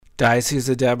Diocese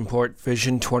of Davenport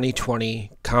Vision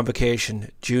 2020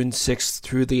 Convocation, June 6th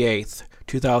through the 8th,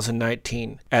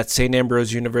 2019, at St.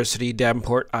 Ambrose University,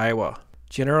 Davenport, Iowa.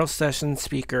 General Session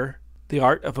Speaker, The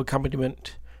Art of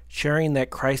Accompaniment, Sharing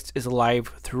that Christ is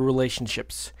Alive Through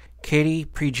Relationships, Katie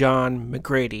Prejohn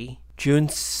McGrady, June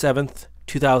 7th,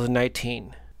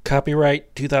 2019.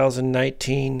 Copyright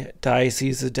 2019,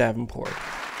 Diocese of Davenport.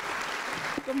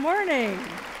 Good morning.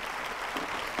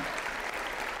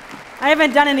 I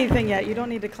haven't done anything yet. You don't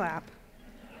need to clap.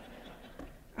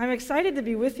 I'm excited to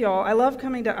be with y'all. I love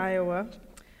coming to Iowa.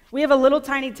 We have a little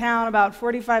tiny town about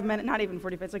 45 minutes, not even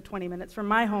 45, it's like 20 minutes from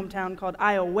my hometown called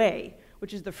Iowa,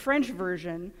 which is the French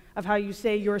version of how you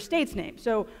say your state's name.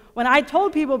 So when I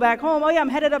told people back home, oh yeah, I'm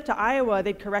headed up to Iowa,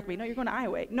 they'd correct me. No, you're going to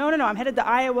Iowa. No, I'm headed to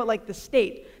Iowa like the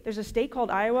state. There's a state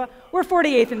called Iowa. We're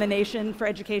 48th in the nation for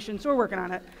education, so we're working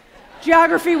on it.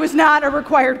 Geography was not a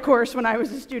required course when I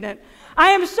was a student.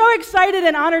 I am so excited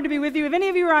and honored to be with you. If any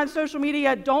of you are on social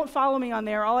media, don't follow me on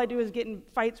there. All I do is get in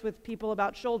fights with people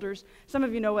about shoulders. Some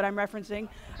of you know what I'm referencing.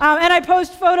 And I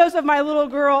post photos of my little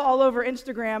girl all over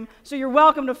Instagram, so you're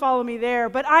welcome to follow me there.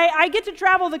 But I get to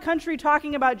travel the country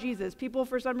talking about Jesus. People,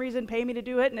 for some reason, pay me to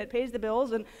do it, and it pays the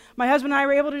bills. And my husband and I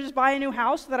were able to just buy a new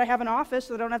house so that I have an office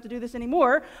so that I don't have to do this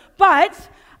anymore. But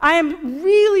I am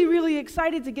really, really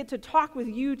excited to get to talk with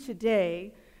you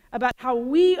today about how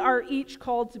we are each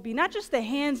called to be not just the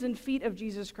hands and feet of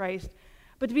Jesus Christ,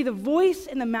 but to be the voice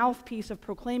and the mouthpiece of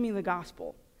proclaiming the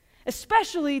gospel,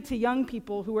 especially to young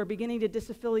people who are beginning to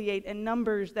disaffiliate in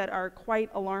numbers that are quite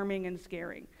alarming and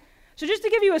scaring. So just to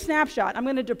give you a snapshot, I'm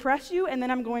going to depress you and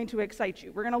then I'm going to excite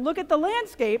you. We're going to look at the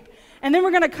landscape and then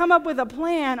we're going to come up with a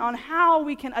plan on how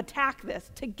we can attack this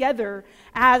together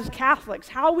as Catholics,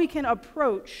 how we can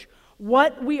approach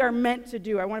what we are meant to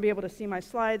do. I want to be able to see my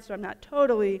slides so I'm not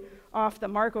totally off the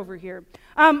mark over here.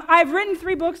 I've written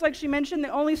 3 books, like she mentioned. The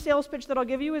only sales pitch that I'll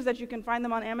give you is that you can find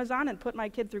them on Amazon and put my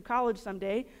kid through college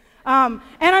someday. And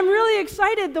I'm really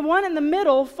excited. The one in the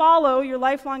middle, Follow Your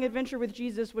Lifelong Adventure with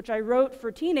Jesus, which I wrote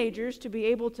for teenagers to be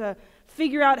able to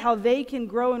figure out how they can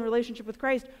grow in relationship with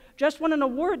Christ, just won an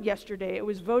award yesterday. It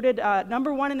was voted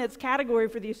number 1 in its category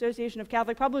for the Association of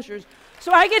Catholic Publishers.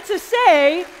 So I get to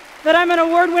say that I'm an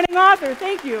award-winning author.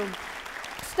 Thank you.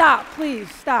 Stop,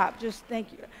 please, stop. Just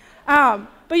thank you.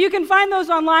 But you can find those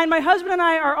online. My husband and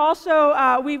I are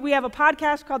also, we have a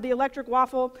podcast called The Electric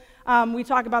Waffle. We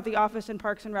talk about the office in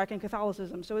Parks and Rec and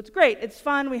Catholicism. So it's great. It's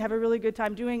fun. We have a really good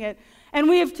time doing it. And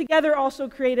we have together also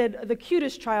created the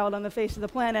cutest child on the face of the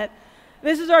planet.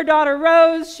 This is our daughter,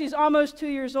 Rose. She's almost 2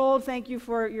 years old. Thank you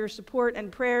for your support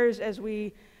and prayers as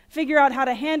we figure out how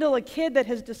to handle a kid that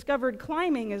has discovered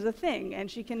climbing as a thing.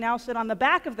 And she can now sit on the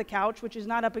back of the couch, which is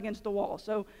not up against the wall.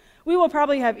 So we will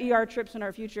probably have ER trips in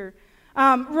our future.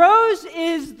 Rose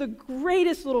is the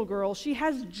greatest little girl. She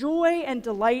has joy and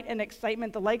delight and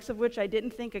excitement, the likes of which I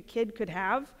didn't think a kid could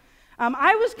have.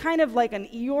 I was kind of like an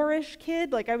Eeyore-ish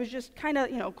kid. Like I was just kind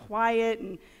of, quiet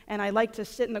and I like to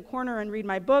sit in the corner and read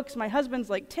my books. My husband's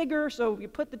like Tigger, so you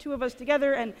put the two of us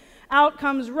together and out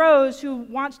comes Rose, who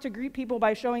wants to greet people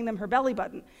by showing them her belly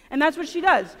button. And that's what she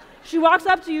does. She walks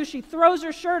up to you, she throws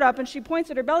her shirt up and she points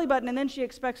at her belly button and then she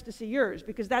expects to see yours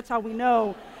because that's how we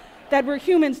know that we're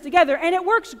humans together. And it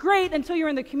works great until you're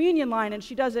in the communion line and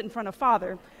she does it in front of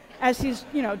Father as he's,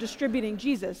 distributing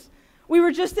Jesus. We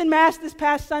were just in Mass this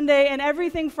past Sunday, and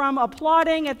everything from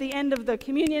applauding at the end of the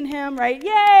communion hymn, right?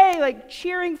 Yay! Like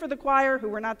cheering for the choir, who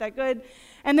were not that good.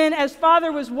 And then as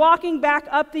Father was walking back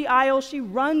up the aisle, she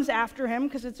runs after him,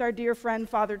 because it's our dear friend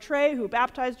Father Trey, who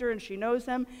baptized her, and she knows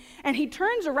him. And he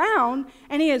turns around,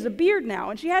 and he has a beard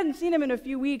now, and she hadn't seen him in a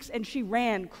few weeks, and she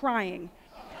ran crying.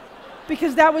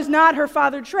 Because that was not her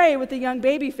Father Trey with the young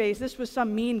baby face. This was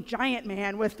some mean giant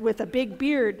man with a big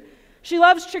beard. She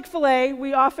loves Chick-fil-A.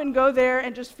 We often go there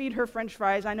and just feed her French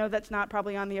fries. I know that's not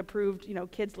probably on the approved,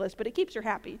 kids list, but it keeps her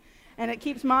happy. And it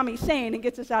keeps Mommy sane and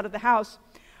gets us out of the house.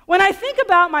 When I think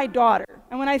about my daughter,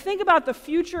 and when I think about the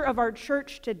future of our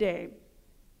church today,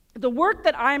 the work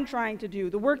that I'm trying to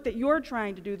do, the work that you're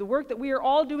trying to do, the work that we are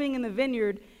all doing in the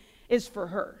Vineyard is for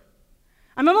her.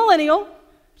 I'm a millennial,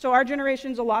 so our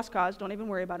generation's a lost cause. Don't even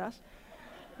worry about us.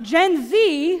 Gen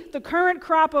Z, the current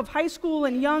crop of high school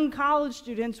and young college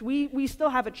students, we still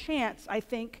have a chance, I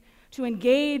think, to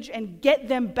engage and get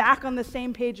them back on the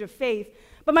same page of faith.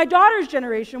 But my daughter's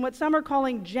generation, what some are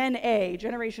calling Gen A,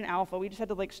 Generation Alpha, we just had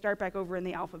to start back over in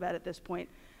the alphabet at this point,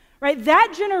 right?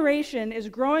 That generation is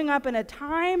growing up in a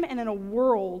time and in a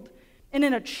world and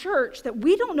in a church that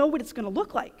we don't know what it's going to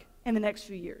look like in the next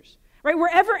few years. Right? We're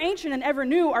ever ancient and ever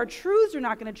new. Our truths are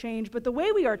not going to change, but the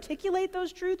way we articulate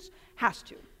those truths has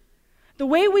to. The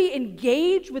way we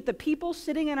engage with the people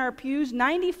sitting in our pews,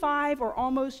 95 or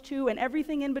almost 2 and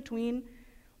everything in between,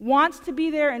 wants to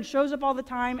be there and shows up all the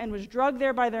time and was drugged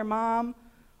there by their mom,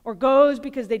 or goes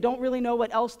because they don't really know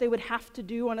what else they would have to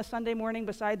do on a Sunday morning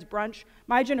besides brunch.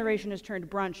 My generation has turned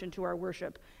brunch into our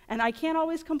worship, and I can't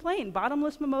always complain.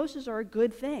 Bottomless mimosas are a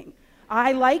good thing.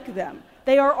 I like them.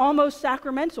 They are almost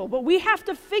sacramental, but we have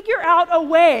to figure out a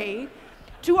way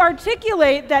to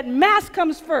articulate that Mass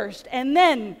comes first, and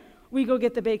then we go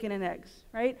get the bacon and eggs,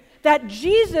 right? That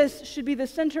Jesus should be the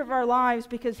center of our lives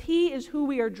because he is who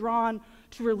we are drawn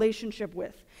to relationship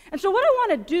with. And so what I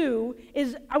want to do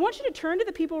is I want you to turn to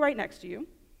the people right next to you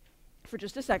for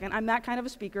just a second. I'm that kind of a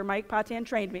speaker. Mike Patan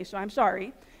trained me, so I'm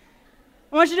sorry.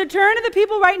 I want you to turn to the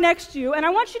people right next to you, and I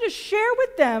want you to share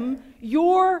with them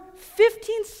your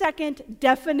 15-second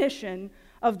definition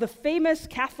of the famous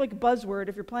Catholic buzzword.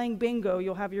 If you're playing bingo,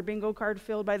 you'll have your bingo card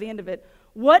filled by the end of it.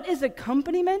 What is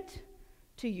accompaniment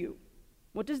to you?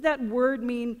 What does that word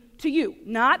mean to you?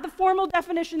 Not the formal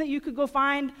definition that you could go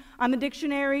find on the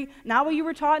dictionary, not what you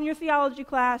were taught in your theology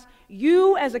class.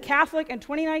 You, as a Catholic in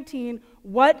 2019,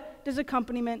 what does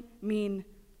accompaniment mean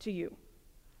to you?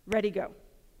 Ready, go.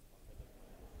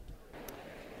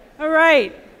 All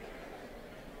right.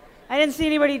 I didn't see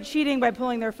anybody cheating by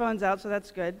pulling their phones out, so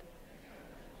that's good.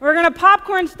 We're going to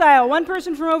popcorn style. One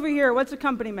person from over here. What's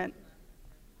accompaniment?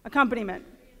 Accompaniment.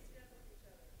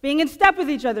 Being in step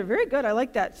with each other. Very good. I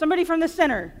like that. Somebody from the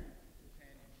center.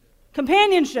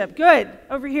 Companionship. Good.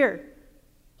 Over here.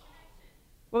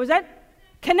 What was that?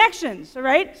 Connections. All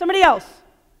right. Somebody else.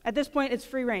 At this point, it's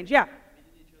free range. Yeah.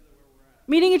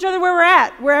 Meeting each other where we're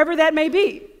at, wherever that may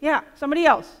be. Yeah. Somebody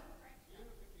else.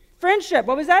 Friendship.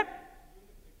 What was that?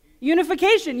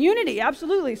 Unification. Unity.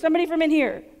 Absolutely. Somebody from in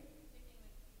here.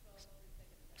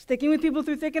 Sticking with people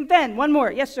through thick and thin. One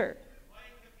more. Yes, sir.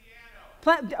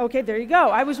 Okay, there you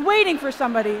go. I was waiting for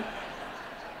somebody.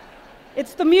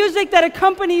 It's the music that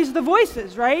accompanies the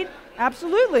voices, right?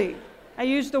 Absolutely. I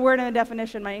used the word in the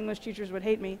definition. My English teachers would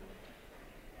hate me.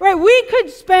 Right, we could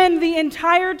spend the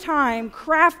entire time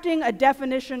crafting a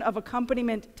definition of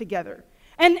accompaniment together.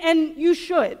 And you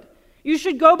should. You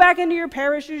should go back into your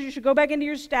parishes. You should go back into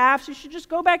your staffs. You should just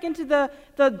go back into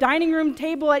the dining room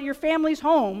table at your family's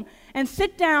home and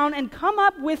sit down and come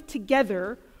up with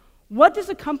together, what does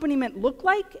accompaniment look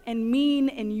like and mean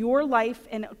in your life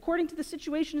and according to the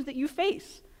situations that you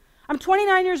face? I'm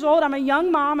 29 years old. I'm a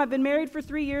young mom. I've been married for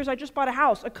 3 years. I just bought a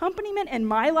house. Accompaniment in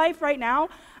my life right now,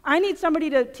 I need somebody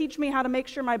to teach me how to make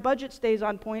sure my budget stays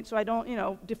on point so I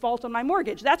don't, default on my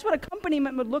mortgage. That's what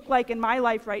accompaniment would look like in my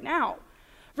life right now.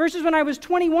 Versus when I was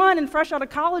 21 and fresh out of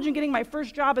college and getting my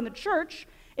first job in the church,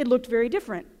 it looked very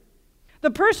different.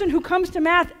 The person who comes to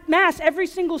Mass every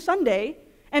single Sunday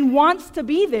and wants to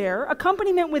be there,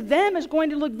 accompaniment with them is going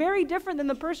to look very different than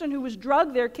the person who was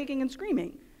drugged there kicking and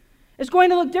screaming. It's going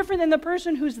to look different than the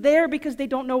person who's there because they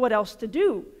don't know what else to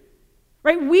do.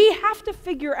 Right? We have to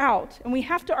figure out and we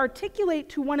have to articulate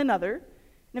to one another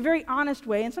in a very honest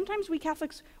way, and sometimes we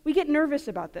Catholics, we get nervous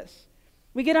about this.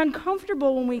 We get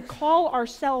uncomfortable when we call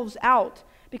ourselves out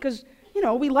because,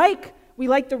 we like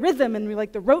the rhythm and we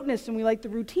like the roteness and we like the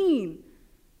routine.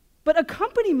 But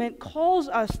accompaniment calls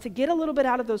us to get a little bit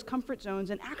out of those comfort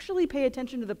zones and actually pay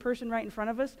attention to the person right in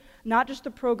front of us, not just the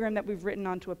program that we've written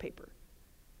onto a paper.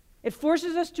 It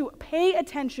forces us to pay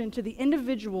attention to the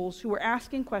individuals who are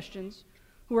asking questions,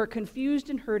 who are confused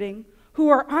and hurting, who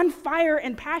are on fire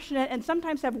and passionate and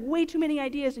sometimes have way too many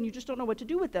ideas and you just don't know what to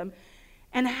do with them,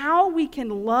 and how we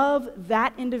can love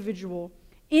that individual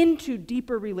into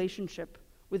deeper relationship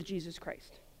with Jesus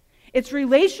Christ. It's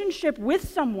relationship with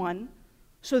someone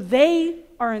so they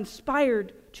are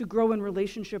inspired to grow in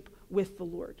relationship with the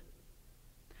Lord.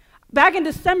 Back in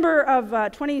December of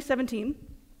 2017,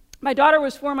 my daughter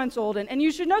was 4 months old, and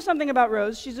you should know something about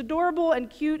Rose. She's adorable and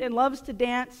cute and loves to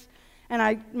dance, and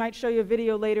I might show you a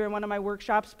video later in one of my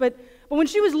workshops, but when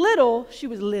she was little, she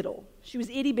was little. She was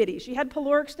itty-bitty. She had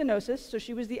pyloric stenosis, so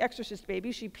she was the exorcist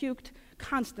baby. She puked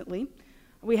constantly.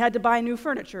 We had to buy new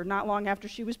furniture not long after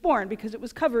she was born because it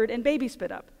was covered in baby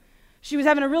spit up. She was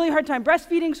having a really hard time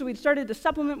breastfeeding, so we'd started to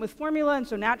supplement with formula, and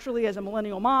so naturally, as a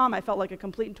millennial mom, I felt like a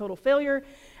complete and total failure.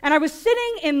 And I was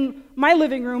sitting in my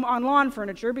living room on lawn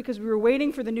furniture because we were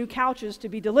waiting for the new couches to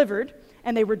be delivered,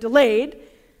 and they were delayed.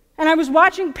 And I was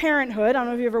watching Parenthood. I don't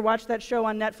know if you ever watched that show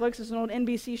on Netflix. It's an old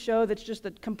NBC show that's just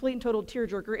a complete and total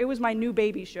tearjerker. It was my new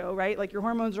baby show, right? Like your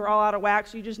hormones are all out of whack,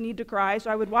 so you just need to cry. So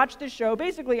I would watch this show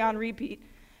basically on repeat,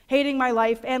 hating my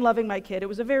life and loving my kid. It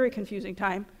was a very confusing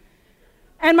time.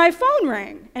 And my phone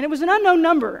rang, and it was an unknown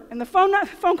number. And the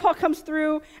phone call comes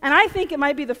through, and I think it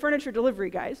might be the furniture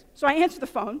delivery guys. So I answer the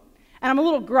phone, and I'm a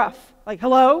little gruff, like,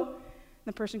 hello?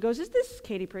 the person goes, is this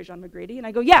Katie Prejean-McGrady? And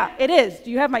I go, yeah, it is.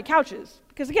 Do you have my couches?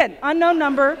 Because again, unknown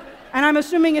number, and I'm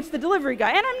assuming it's the delivery guy.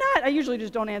 And I'm not. I usually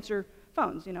just don't answer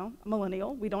phones, you know. A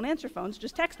millennial, we don't answer phones,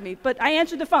 just text me. But I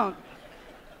answered the phone.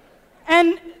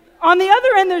 And on the other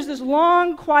end, there's this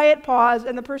long, quiet pause,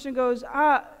 and the person goes,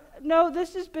 no,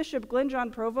 this is Bishop Glenn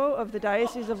John Provo of the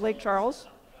Diocese of Lake Charles.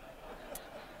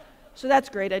 So that's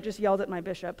great. I just yelled at my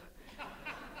bishop.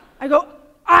 I go,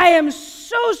 I am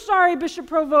so sorry, Bishop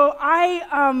Provo.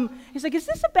 He's like, is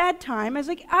this a bad time? I was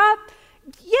like,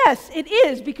 yes, it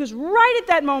is, because right at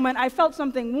that moment, I felt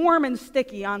something warm and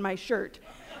sticky on my shirt.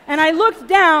 And I looked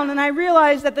down, and I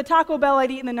realized that the Taco Bell I'd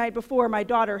eaten the night before, my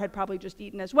daughter had probably just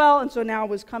eaten as well, and so now it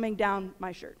was coming down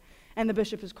my shirt. And the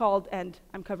bishop is called, and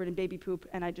I'm covered in baby poop,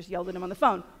 and I just yelled at him on the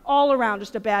phone. All around,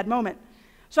 just a bad moment.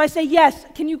 So I say, yes,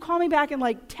 can you call me back in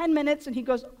like 10 minutes? And he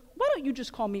goes, why don't you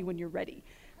just call me when you're ready?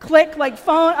 Click, like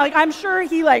phone, like I'm sure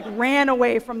he like ran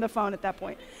away from the phone at that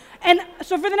point. And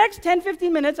so for the next 10,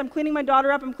 15 minutes, I'm cleaning my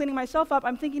daughter up, I'm cleaning myself up,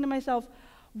 I'm thinking to myself,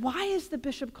 why is the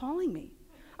bishop calling me?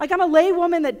 Like I'm a lay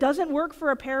woman that doesn't work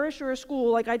for a parish or a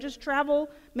school, like I just travel,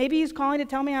 maybe he's calling to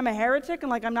tell me I'm a heretic and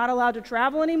like I'm not allowed to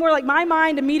travel anymore. Like my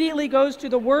mind immediately goes to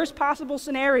the worst possible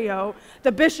scenario,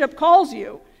 the bishop calls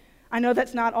you. I know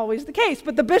that's not always the case,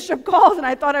 but the bishop calls and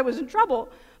I thought I was in trouble.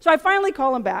 So I finally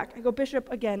call him back. I go,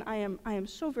 Bishop, again, I am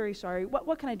so very sorry.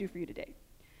 What can I do for you today?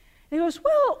 And he goes,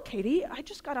 well, Katie, I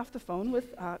just got off the phone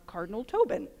with Cardinal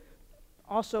Tobin.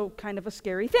 Also kind of a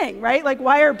scary thing, right? Like,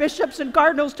 why are bishops and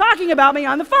cardinals talking about me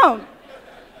on the phone?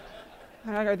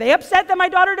 Are they upset that my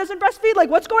daughter doesn't breastfeed? Like,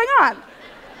 what's going on?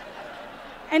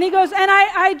 And he goes, and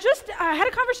I had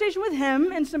a conversation with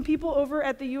him and some people over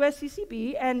at the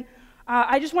USCCB, and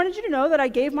I just wanted you to know that I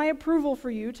gave my approval for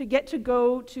you to get to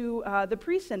go to the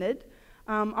pre-synod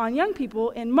on young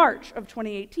people in March of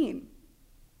 2018. And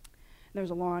there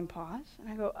was a long pause, and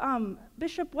I go,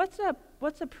 Bishop, what's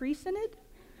a pre-synod?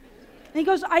 And he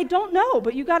goes, I don't know,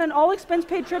 but you got an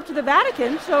all-expense-paid trip to the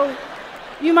Vatican, so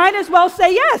you might as well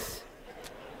say yes.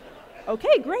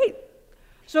 Okay, great.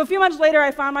 So a few months later,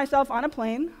 I found myself on a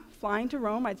plane flying to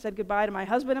Rome. I'd said goodbye to my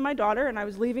husband and my daughter, and I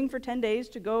was leaving for 10 days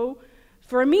to go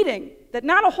for a meeting that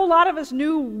not a whole lot of us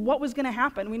knew what was going to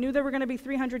happen. We knew there were going to be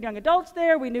 300 young adults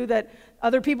there. We knew that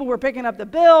other people were picking up the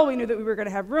bill. We knew that we were going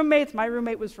to have roommates. My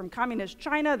roommate was from communist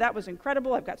China. That was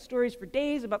incredible. I've got stories for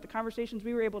days about the conversations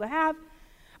we were able to have.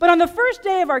 But on the first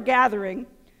day of our gathering,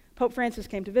 Pope Francis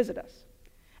came to visit us.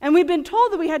 And we'd been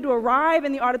told that we had to arrive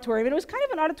in the auditorium. And it was kind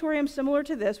of an auditorium similar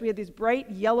to this. We had these bright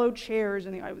yellow chairs,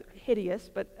 and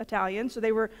hideous, but Italian. So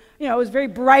they were, it was very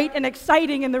bright and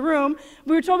exciting in the room.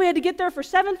 We were told we had to get there for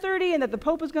 7:30 and that the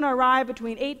Pope was going to arrive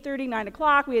between 8:30, 9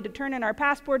 o'clock. We had to turn in our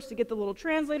passports to get the little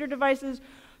translator devices.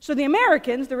 So the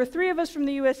Americans, there were 3 of us from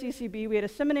the USCCB. We had a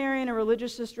seminarian, a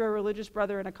religious sister, a religious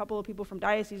brother, and a couple of people from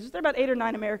dioceses. There are about 8 or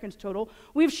 9 Americans total.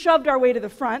 We've shoved our way to the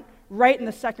front, right in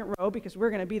the second row, because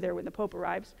we're going to be there when the Pope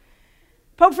arrives.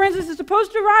 Pope Francis is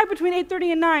supposed to arrive between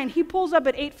 8:30 and 9. He pulls up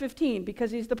at 8:15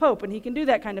 because he's the Pope and he can do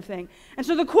that kind of thing. And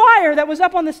so the choir that was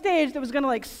up on the stage that was going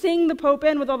to sing the Pope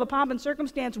in with all the pomp and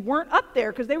circumstance weren't up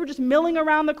there because they were just milling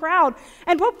around the crowd.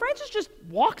 And Pope Francis just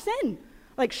walks in,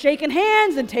 shaking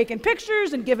hands and taking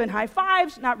pictures and giving high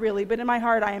fives. Not really, but in my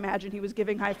heart I imagine he was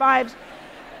giving high fives.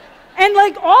 And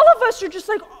all of us are just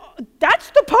oh,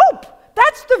 that's the Pope.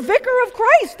 That's the vicar of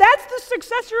Christ. That's the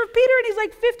successor of Peter. And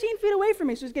he's 15 feet away from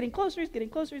me. So he's getting closer, he's getting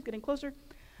closer, he's getting closer.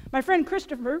 My friend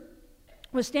Christopher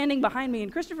was standing behind me,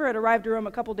 and Christopher had arrived to Rome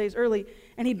a couple days early,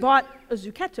 and he bought a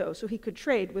Zucchetto so he could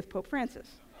trade with Pope Francis.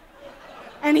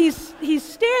 And he's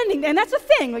standing, and that's a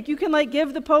thing. You can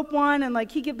give the Pope one, and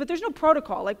but there's no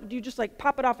protocol. Do you just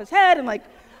pop it off his head and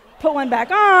put one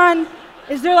back on?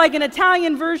 Is there an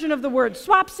Italian version of the word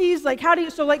swapsies? How do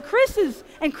you, so Chris is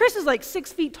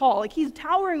 6 feet tall. He's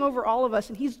towering over all of us,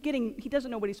 and he doesn't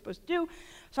know what he's supposed to do.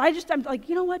 So I'm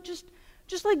you know what, just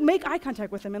make eye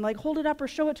contact with him and hold it up or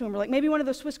show it to him. Or maybe one of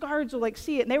the Swiss guards will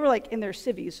see it. And they were in their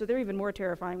civvies, so they're even more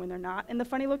terrifying when they're not in the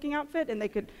funny looking outfit, and they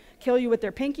could kill you with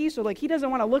their pinky. So he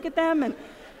doesn't want to look at them. And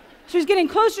so he's getting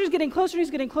closer, he's getting closer,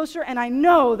 he's getting closer. And I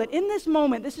know that in this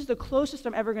moment, this is the closest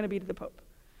I'm ever going to be to the Pope.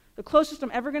 The closest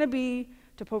I'm ever going to be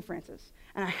to Pope Francis.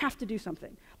 And I have to do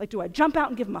something. Do I jump out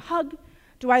and give him a hug?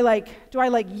 Do I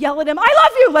yell at him, I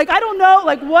love you? I don't know,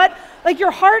 what?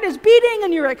 Your heart is beating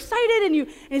and you're excited and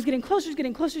he's getting closer, he's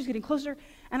getting closer, he's getting closer.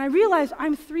 And I realize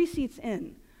I'm 3 seats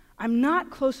in. I'm not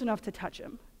close enough to touch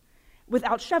him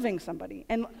without shoving somebody.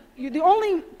 And the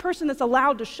only person that's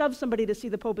allowed to shove somebody to see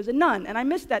the Pope is a nun, and I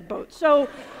missed that boat. So,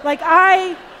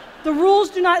 the rules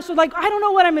do not, so I don't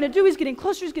know what I'm going to do. He's getting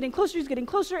closer, he's getting closer, he's getting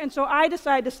closer, and so I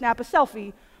decide to snap a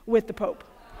selfie with the Pope.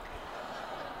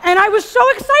 And I was so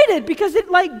excited because it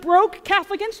like broke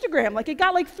Catholic Instagram. Like it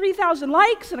got like 3,000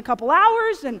 likes in a couple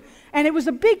hours, and it was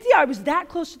a big deal. I was that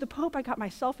close to the Pope. I got my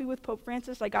selfie with Pope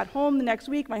Francis. I got home the next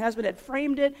week. My husband had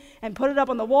framed it and put it up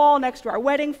on the wall next to our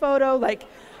wedding photo. Like,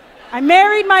 I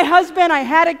married my husband. I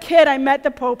had a kid. I met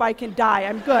the Pope. I can die.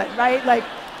 I'm good, right? Like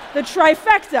the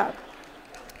trifecta.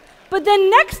 But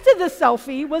then next to the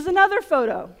selfie was another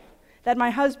photo that my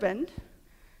husband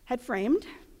had framed.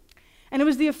 And it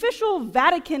was the official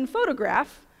Vatican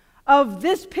photograph of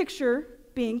this picture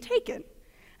being taken.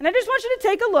 And I just want you to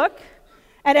take a look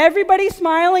at everybody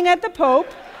smiling at the Pope,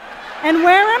 and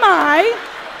where am I,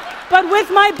 but with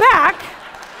my back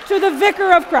to the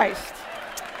Vicar of Christ.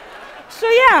 So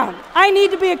yeah, I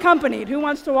need to be accompanied. Who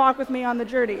wants to walk with me on the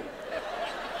journey?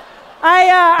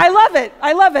 I love it.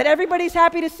 I love it. Everybody's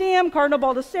happy to see him. Cardinal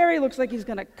Baldessari looks like he's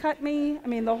going to cut me. I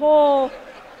mean, the whole...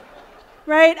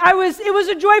 Right? It was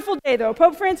a joyful day, though.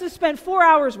 Pope Francis spent 4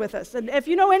 hours with us. And if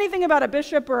you know anything about a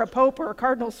bishop or a pope or a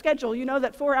cardinal's schedule, you know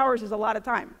that 4 hours is a lot of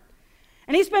time.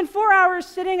 And he spent 4 hours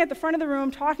sitting at the front of the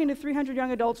room talking to 300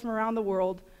 young adults from around the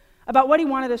world about what he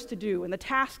wanted us to do and the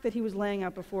task that he was laying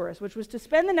out before us, which was to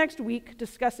spend the next week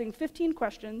discussing 15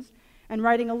 questions and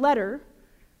writing a letter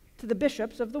to the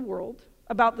bishops of the world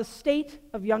about the state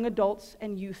of young adults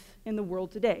and youth in the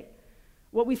world today.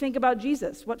 What we think about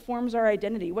Jesus, what forms our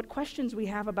identity, what questions we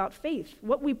have about faith,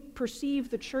 what we perceive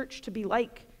the church to be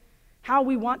like, how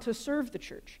we want to serve the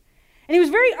church. And he was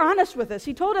very honest with us.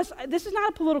 He told us, this is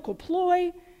not a political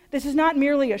ploy. This is not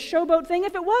merely a showboat thing.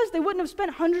 If it was, they wouldn't have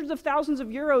spent hundreds of thousands of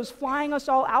euros flying us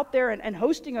all out there and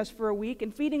hosting us for a week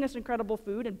and feeding us incredible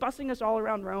food and busing us all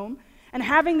around Rome and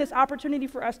having this opportunity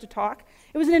for us to talk.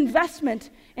 It was an investment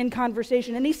in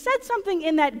conversation. And he said something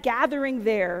in that gathering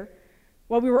there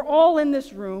while we were all in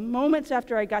this room, moments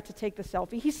after I got to take the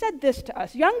selfie. He said this to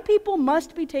us: young people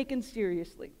must be taken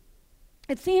seriously.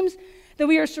 It seems that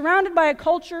we are surrounded by a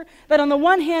culture that on the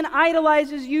one hand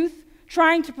idolizes youth,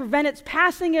 trying to prevent its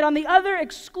passing, it on the other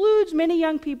excludes many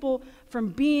young people from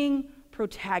being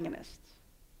protagonists.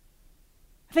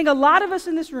 I think a lot of us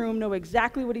in this room know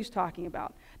exactly what he's talking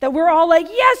about. That we're all like,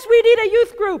 yes, we need a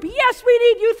youth group. Yes, we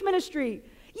need youth ministry.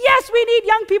 Yes, we need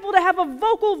young people to have a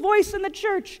vocal voice in the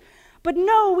church. But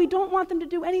no, we don't want them to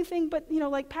do anything but,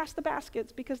 like pass the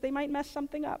baskets because they might mess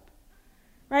something up,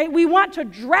 right? We want to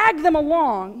drag them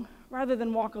along rather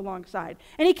than walk alongside.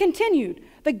 And he continued,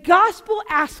 the gospel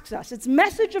asks us, its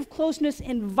message of closeness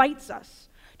invites us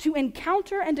to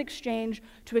encounter and exchange,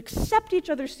 to accept each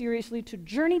other seriously, to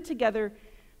journey together,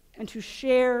 and to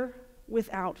share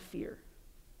without fear.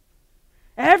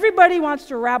 Everybody wants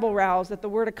to rabble-rouse that the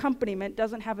word accompaniment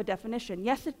doesn't have a definition.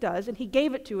 Yes, it does, and he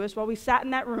gave it to us while we sat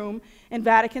in that room in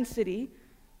Vatican City,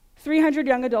 300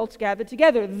 young adults gathered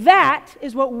together. That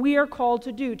is what we are called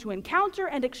to do, to encounter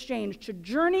and exchange, to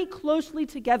journey closely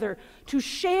together, to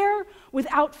share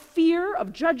without fear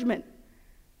of judgment,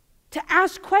 to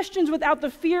ask questions without the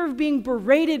fear of being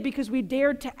berated because we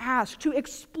dared to ask, to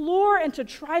explore and to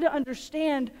try to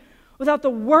understand without the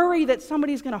worry that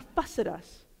somebody's going to fuss at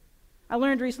us. I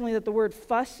learned recently that the word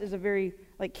fuss is a very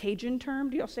Cajun term.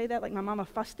 Do y'all say that? Like my mama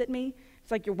fussed at me.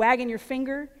 It's like you're wagging your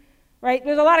finger, right?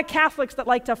 There's a lot of Catholics that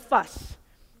like to fuss.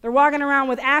 They're walking around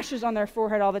with ashes on their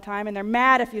forehead all the time, and they're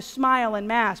mad if you smile in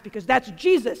Mass because that's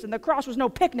Jesus, and the cross was no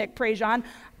picnic, praise John.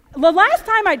 The last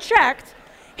time I checked,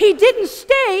 he didn't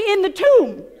stay in the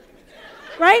tomb,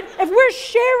 right? If we're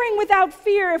sharing without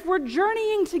fear, if we're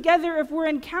journeying together, if we're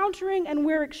encountering and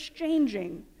we're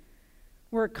exchanging,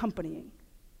 we're accompanying.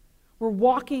 We're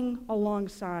walking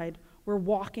alongside. We're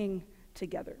walking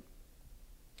together.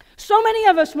 So many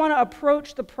of us want to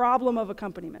approach the problem of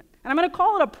accompaniment. And I'm going to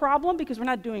call it a problem because we're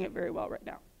not doing it very well right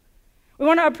now. We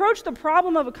want to approach the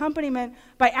problem of accompaniment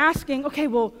by asking, okay,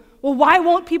 well, why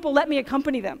won't people let me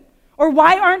accompany them? Or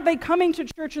why aren't they coming to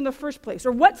church in the first place?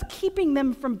 Or what's keeping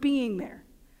them from being there?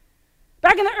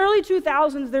 Back in the early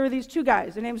 2000s, there were these two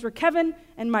guys. Their names were Kevin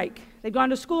and Mike. They'd gone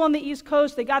to school on the East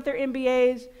Coast. They got their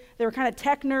MBAs. They were kind of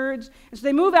tech nerds. And so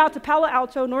they move out to Palo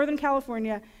Alto, Northern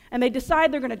California, and they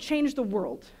decide they're going to change the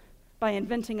world by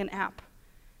inventing an app.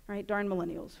 Right? Darn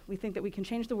millennials. We think that we can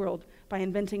change the world by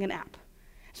inventing an app.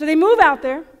 So they move out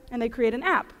there, and they create an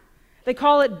app. They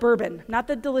call it Bourbon, not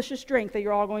the delicious drink that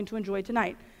you're all going to enjoy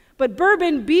tonight, but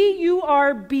Bourbon,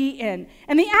 B-U-R-B-N.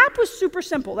 And the app was super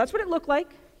simple. That's what it looked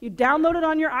like. You download it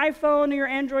on your iPhone or your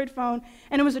Android phone,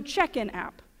 and it was a check-in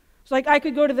app. So I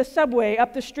could go to the subway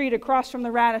up the street across from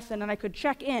the Radisson, and I could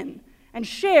check in and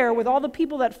share with all the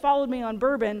people that followed me on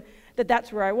Bourbon that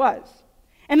that's where I was.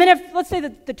 And then if, let's say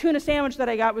that the tuna sandwich that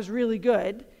I got was really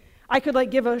good, I could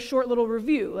like give a short little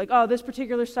review, like, oh, this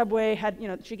particular Subway had,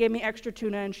 she gave me extra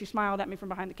tuna and she smiled at me from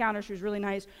behind the counter. She was really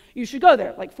nice. You should go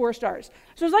there, like 4 stars.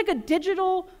 So it's like a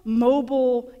digital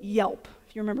mobile Yelp,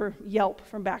 if you remember Yelp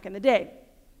from back in the day.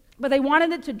 But they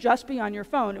wanted it to just be on your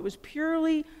phone. It was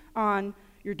purely on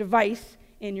your device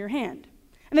in your hand.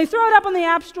 And they throw it up on the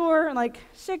App Store, and like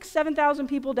 6,000, 7,000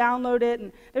 people download it,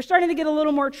 and they're starting to get a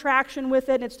little more traction with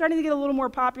it, and it's starting to get a little more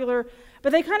popular,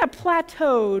 but they kind of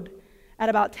plateaued at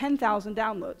about 10,000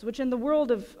 downloads, which in the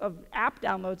world of app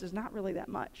downloads is not really that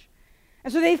much.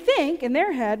 And so they think, in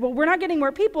their head, well, we're not getting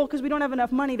more people because we don't have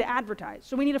enough money to advertise,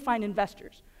 so we need to find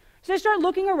investors. So they start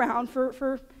looking around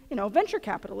for venture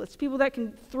capitalists, people that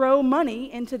can throw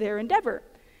money into their endeavor.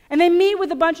 And they meet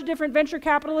with a bunch of different venture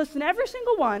capitalists, and every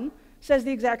single one says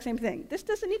the exact same thing. This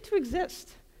doesn't need to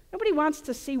exist. Nobody wants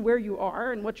to see where you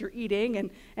are and what you're eating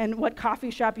and what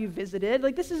coffee shop you visited.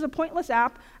 Like, this is a pointless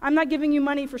app. I'm not giving you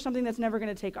money for something that's never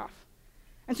going to take off.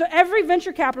 And so every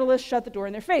venture capitalist shut the door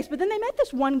in their face. But then they met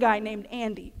this one guy named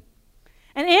Andy.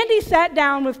 And Andy sat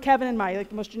down with Kevin and Mike, like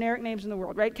the most generic names in the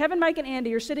world, right? Kevin, Mike, and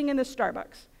Andy are sitting in this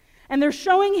Starbucks. And they're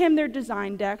showing him their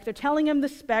design deck. They're telling him the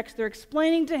specs. They're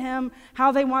explaining to him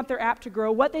how they want their app to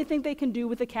grow, what they think they can do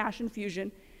with the cash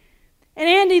infusion. And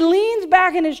Andy leans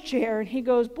back in his chair and he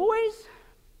goes, boys,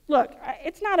 look,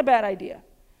 it's not a bad idea.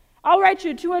 I'll write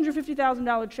you a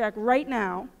 $250,000 check right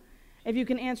now if you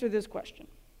can answer this question.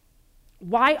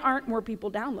 Why aren't more people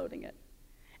downloading it?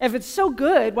 If it's so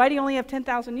good, why do you only have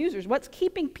 10,000 users? What's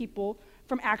keeping people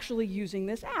from actually using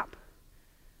this app?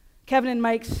 Kevin and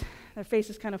Mike's, their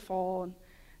faces kind of fall and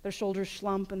their shoulders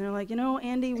slump, and they're like,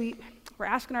 Andy, we're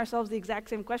asking ourselves the exact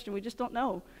same question. We just don't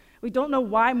know. We don't know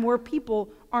why more people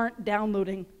aren't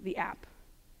downloading the app.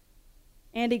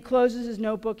 Andy closes his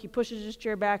notebook, he pushes his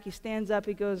chair back, he stands up,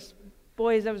 he goes,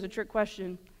 boys, that was a trick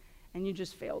question, and you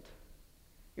just failed.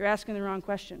 You're asking the wrong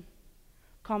question.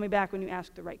 Call me back when you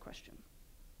ask the right question.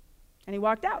 And he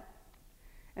walked out.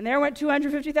 And there went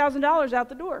 $250,000 out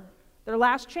the door. Their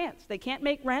last chance. They can't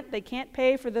make rent. They can't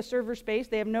pay for the server space.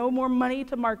 They have no more money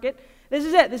to market. This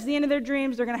is it. This is the end of their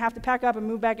dreams. They're going to have to pack up and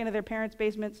move back into their parents'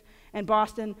 basements in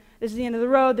Boston. This is the end of the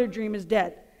road. Their dream is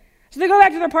dead. So they go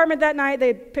back to their apartment that night.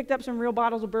 They picked up some real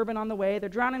bottles of bourbon on the way. They're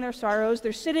drowning their sorrows.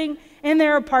 They're sitting in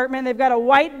their apartment. They've got a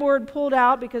whiteboard pulled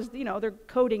out because, they're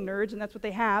coding nerds and that's what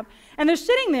they have. And they're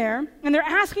sitting there and they're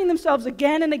asking themselves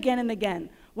again and again and again,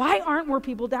 why aren't more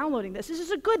people downloading this? This is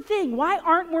a good thing. Why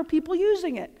aren't more people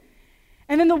using it?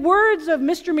 And in the words of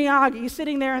Mr. Miyagi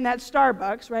sitting there in that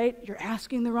Starbucks, right, you're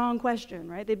asking the wrong question,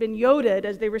 right? They've been Yoda'd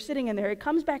as they were sitting in there. It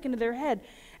comes back into their head.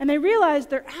 And they realize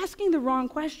they're asking the wrong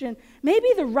question. Maybe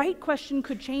the right question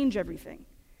could change everything.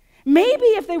 Maybe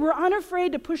if they were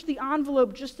unafraid to push the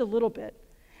envelope just a little bit,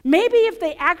 maybe if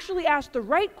they actually asked the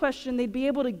right question, they'd be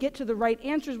able to get to the right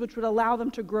answers, which would allow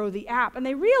them to grow the app. And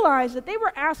they realized that they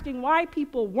were asking why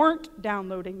people weren't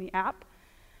downloading the app,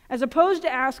 as opposed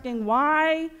to asking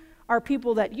why are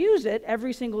people that use it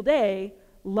every single day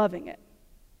loving it.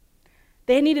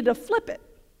 They needed to flip it.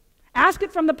 Ask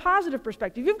it from the positive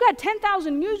perspective. You've got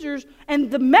 10,000 users, and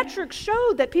the metrics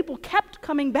showed that people kept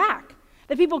coming back,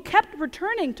 that people kept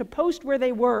returning to post where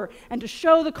they were and to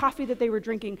show the coffee that they were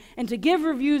drinking and to give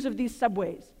reviews of these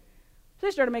Subways. So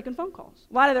they started making phone calls.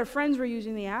 A lot of their friends were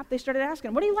using the app. They started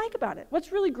asking, what do you like about it?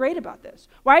 What's really great about this?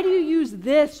 Why do you use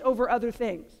this over other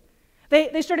things?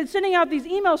 They started sending out these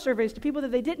email surveys to people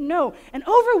that they didn't know, and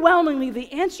overwhelmingly the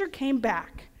answer came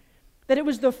back that it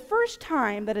was the first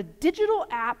time that a digital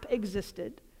app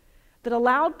existed that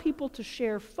allowed people to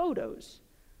share photos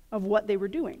of what they were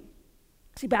doing.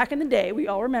 See, back in the day, we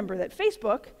all remember that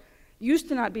Facebook used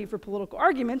to not be for political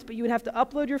arguments, but you would have to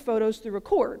upload your photos through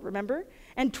Record, remember?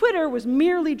 And Twitter was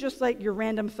merely just like your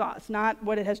random thoughts, not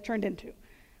what it has turned into,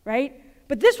 right?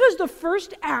 But this was the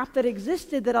first app that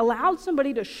existed that allowed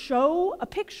somebody to show a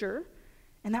picture,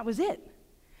 and that was it.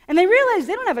 And they realized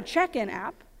they don't have a check-in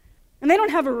app, and they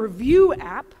don't have a review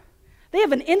app. They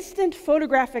have an instant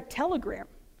photographic telegram,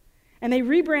 and they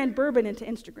rebrand Bourbon into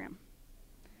Instagram.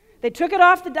 They took it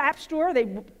off the App Store.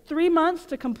 3 months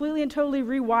to completely and totally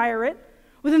rewire it.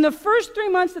 Within the first 3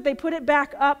 months that they put it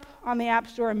back up on the App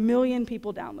Store, 1 million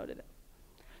people downloaded it.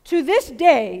 To this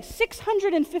day,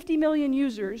 650 million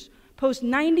users post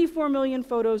 94 million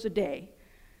photos a day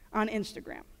on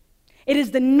Instagram. It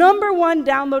is the #1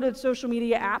 downloaded social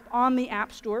media app on the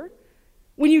App Store.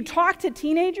 When you talk to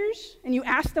teenagers and you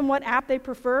ask them what app they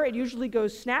prefer, it usually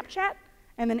goes Snapchat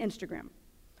and then Instagram.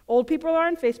 Old people are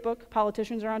on Facebook,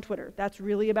 politicians are on Twitter. That's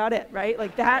really about it, right?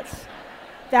 Like that's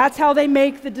how they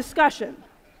make the discussion.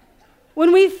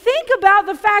 When we think about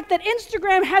the fact that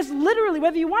Instagram has literally,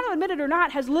 whether you want to admit it or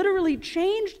not, has literally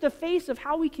changed the face of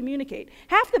how we communicate.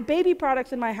 Half the baby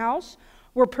products in my house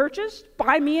were purchased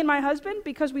by me and my husband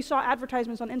because we saw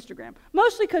advertisements on Instagram.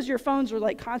 Mostly because your phones are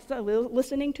like constantly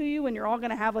listening to you and you're all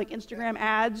going to have like Instagram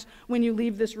ads when you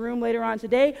leave this room later on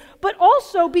today. But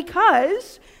also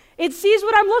because it sees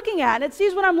what I'm looking at, and it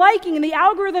sees what I'm liking, and the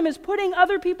algorithm is putting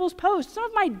other people's posts. Some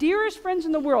of my dearest friends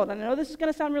in the world, and I know this is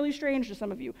going to sound really strange to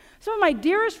some of you, some of my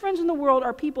dearest friends in the world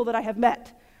are people that I have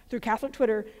met through Catholic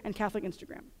Twitter and Catholic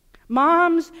Instagram.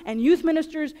 Moms and youth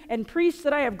ministers and priests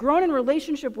that I have grown in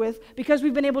relationship with because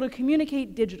we've been able to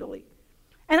communicate digitally.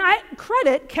 And I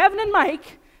credit Kevin and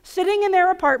Mike sitting in their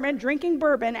apartment drinking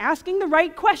bourbon, asking the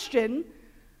right question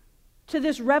to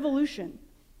this revolution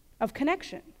of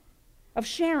connection, of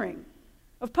sharing,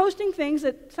 of posting things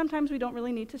that sometimes we don't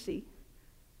really need to see.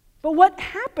 But what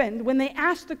happened when they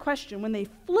asked the question, when they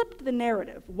flipped the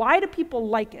narrative, why do people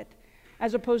like it,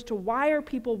 as opposed to why are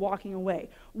people walking away?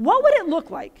 What would it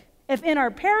look like if in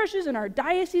our parishes, in our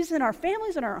dioceses, in our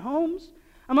families, in our homes,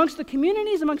 amongst the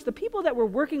communities, amongst the people that we're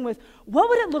working with, what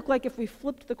would it look like if we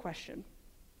flipped the question?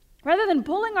 Rather than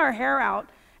pulling our hair out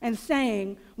and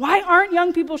saying, why aren't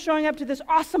young people showing up to this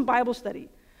awesome Bible study?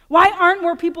 Why aren't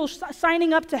more people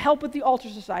signing up to help with the Altar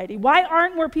Society? Why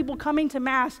aren't more people coming to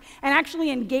Mass and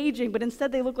actually engaging, but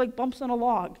instead they look like bumps on a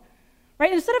log?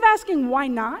 Right? Instead of asking why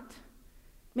not,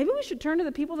 maybe we should turn to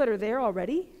the people that are there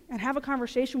already and have a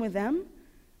conversation with them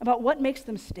about what makes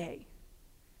them stay,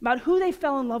 about who they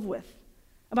fell in love with,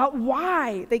 about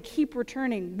why they keep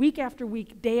returning week after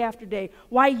week, day after day,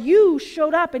 why you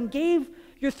showed up and gave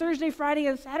your Thursday, Friday,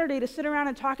 and Saturday to sit around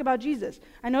and talk about Jesus.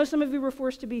 I know some of you were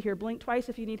forced to be here. Blink twice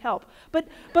if you need help. But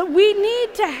we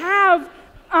need to have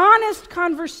honest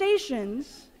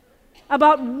conversations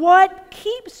about what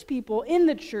keeps people in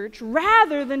the church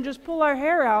rather than just pull our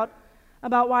hair out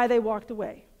about why they walked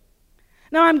away.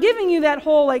 Now, I'm giving you that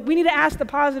whole, we need to ask the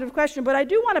positive question, but I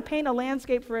do want to paint a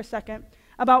landscape for a second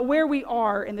about where we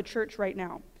are in the church right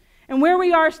now. And where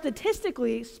we are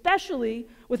statistically, especially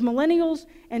with millennials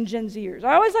and Gen Zers.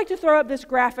 I always like to throw up this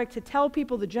graphic to tell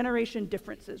people the generation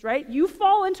differences, right? You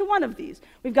fall into one of these.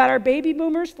 We've got our baby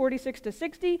boomers, 46 to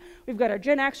 60. We've got our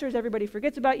Gen Xers, everybody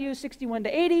forgets about you, 61 to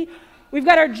 80. We've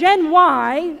got our Gen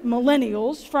Y,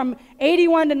 millennials, from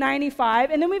 81 to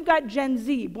 95. And then we've got Gen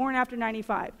Z, born after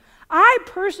 95. I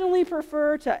personally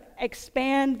prefer to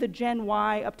expand the Gen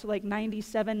Y up to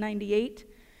 97, 98.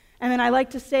 And then I like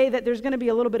to say that there's going to be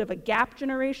a little bit of a gap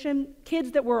generation,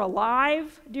 kids that were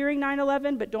alive during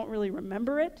 9/11 but don't really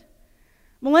remember it.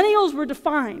 Millennials were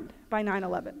defined by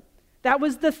 9/11. That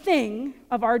was the thing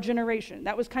of our generation.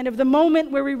 That was kind of the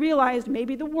moment where we realized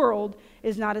maybe the world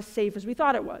is not as safe as we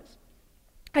thought it was.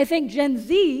 I think Gen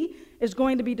Z is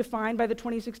going to be defined by the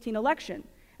 2016 election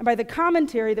and by the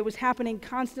commentary that was happening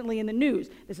constantly in the news.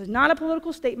 This is not a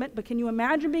political statement, but can you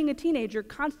imagine being a teenager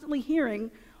constantly hearing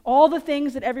all the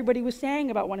things that everybody was saying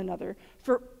about one another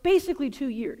for basically 2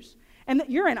 years? And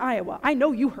you're in Iowa. I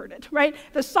know you heard it, right?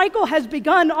 The cycle has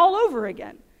begun all over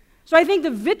again. So I think the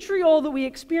vitriol that we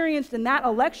experienced in that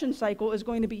election cycle is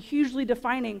going to be hugely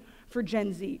defining for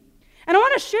Gen Z. And I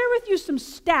want to share with you some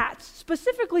stats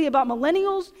specifically about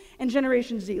millennials and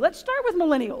Generation Z. Let's start with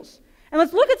millennials. And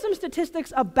let's look at some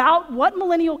statistics about what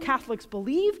millennial Catholics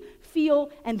believe, feel,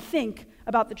 and think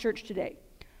about the church today.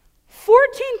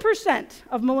 14%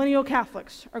 of millennial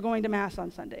Catholics are going to Mass on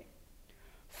Sunday.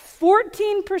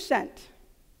 14%,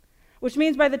 which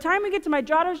means by the time we get to my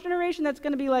daughter's generation, that's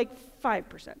going to be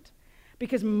 5%.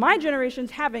 Because my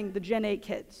generation's having the Gen 8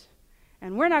 kids,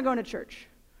 and we're not going to church.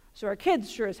 So our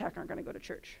kids sure as heck aren't going to go to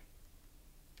church.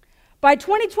 By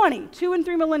 2020, 2 in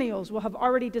 3 millennials will have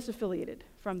already disaffiliated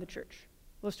from the church.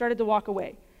 They'll have started to walk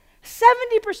away.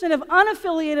 70% of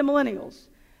unaffiliated millennials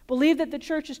believe that the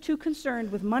church is too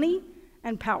concerned with money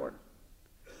and power.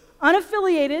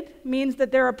 Unaffiliated means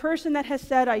that they're a person that has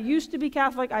said, I used to be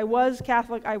Catholic, I was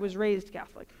raised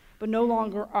Catholic, but no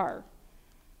longer are.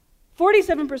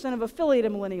 47% of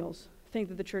affiliated millennials think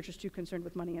that the church is too concerned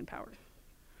with money and power.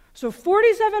 So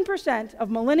 47% of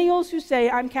millennials who say,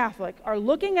 I'm Catholic, are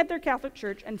looking at their Catholic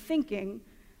church and thinking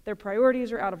their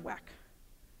priorities are out of whack.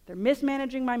 They're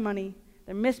mismanaging my money.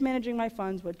 They're mismanaging my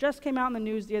funds. What just came out in the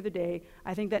news the other day,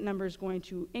 I think that number is going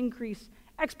to increase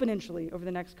exponentially over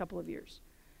the next couple of years.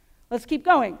 Let's keep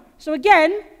going. So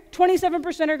again,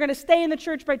 27% are going to stay in the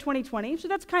church by 2020. So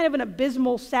that's kind of an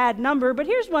abysmal, sad number. But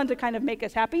here's one to kind of make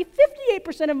us happy.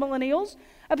 58% of millennials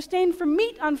abstain from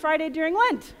meat on Friday during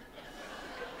Lent.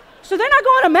 So they're not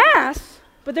going to Mass,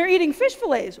 but they're eating fish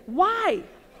fillets. Why?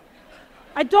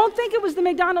 I don't think it was the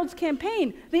McDonald's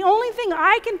campaign. The only thing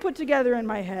I can put together in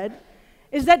my head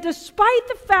is that despite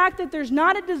the fact that there's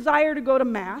not a desire to go to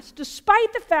Mass,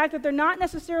 despite the fact that they're not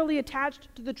necessarily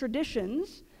attached to the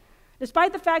traditions,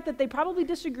 despite the fact that they probably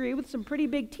disagree with some pretty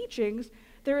big teachings,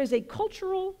 there is a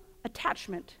cultural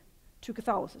attachment to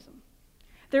Catholicism.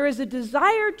 There is a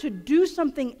desire to do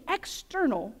something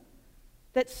external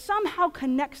that somehow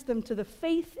connects them to the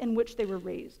faith in which they were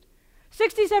raised.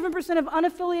 67% of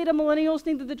unaffiliated millennials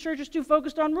think that the church is too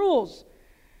focused on rules.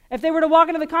 If they were to walk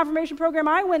into the confirmation program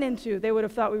I went into, they would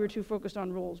have thought we were too focused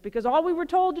on rules, because all we were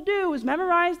told to do was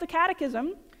memorize the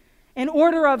catechism in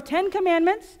order of 10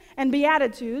 commandments and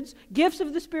beatitudes, gifts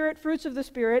of the Spirit, fruits of the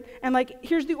Spirit, and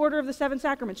here's the order of the 7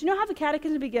 sacraments. You know how the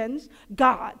catechism begins?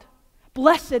 God,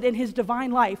 blessed in his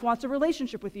divine life, wants a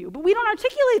relationship with you. But we don't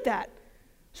articulate that.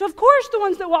 So of course the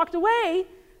ones that walked away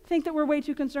think that we're way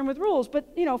too concerned with rules.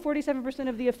 But 47%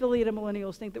 of the affiliated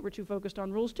millennials think that we're too focused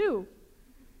on rules too.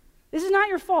 This is not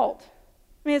your fault.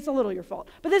 I mean, it's a little your fault.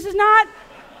 But this is not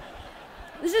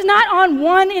on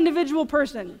one individual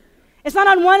person. It's not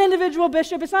on one individual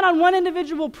bishop. It's not on one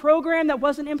individual program that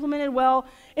wasn't implemented well.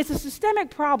 It's a systemic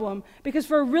problem because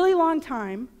for a really long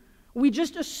time, we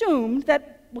just assumed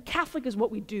that, Catholic is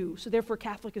what we do, so therefore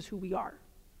Catholic is who we are.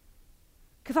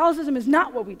 Catholicism is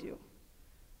not what we do.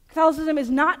 Catholicism is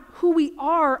not who we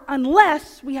are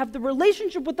unless we have the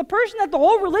relationship with the person that the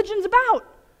whole religion's about,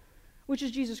 which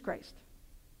is Jesus Christ.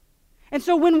 And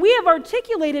so when we have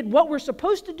articulated what we're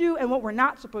supposed to do and what we're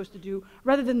not supposed to do,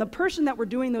 rather than the person that we're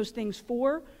doing those things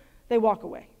for, they walk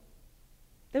away.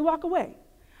 They walk away.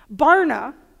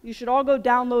 Barna, you should all go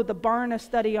download the Barna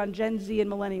study on Gen Z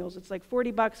and millennials. It's like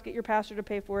 $40, get your pastor to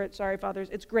pay for it. Sorry, fathers,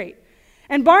 it's great.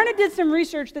 And Barna did some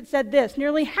research that said this: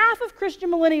 nearly half of Christian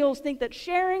millennials think that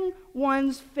sharing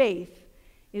one's faith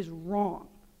is wrong.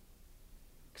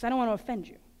 Because I don't want to offend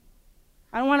you.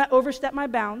 I don't want to overstep my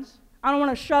bounds. I don't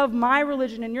want to shove my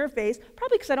religion in your face,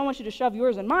 probably because I don't want you to shove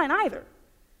yours in mine either.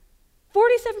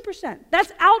 47%.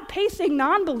 That's outpacing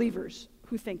non-believers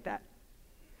who think that.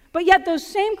 But yet those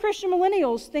same Christian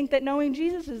millennials think that knowing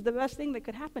Jesus is the best thing that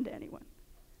could happen to anyone.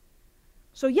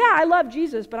 So yeah, I love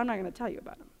Jesus, but I'm not going to tell you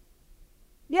about him.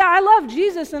 Yeah, I love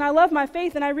Jesus and I love my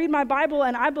faith and I read my Bible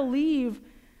and I believe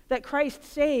that Christ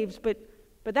saves, but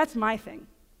that's my thing.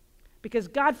 Because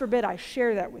God forbid I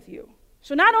share that with you.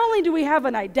 So not only do we have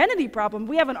an identity problem,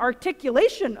 we have an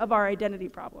articulation of our identity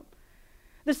problem.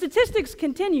 The statistics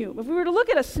continue. If we were to look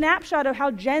at a snapshot of how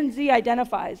Gen Z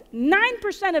identifies,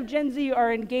 9% of Gen Z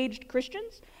are engaged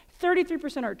Christians,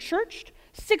 33% are churched,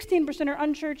 16% are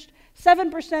unchurched,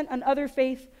 7% on other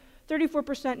faith,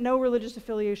 34% no religious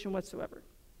affiliation whatsoever.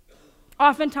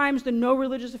 Oftentimes, the no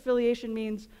religious affiliation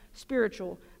means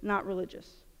spiritual, not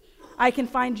religious. I can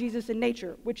find Jesus in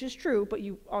nature, which is true, but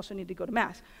you also need to go to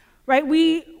Mass. Right?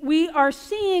 We are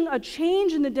seeing a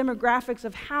change in the demographics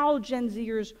of how Gen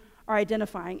Zers are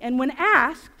identifying. And when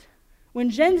asked, when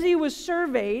Gen Z was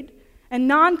surveyed and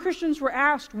non-Christians were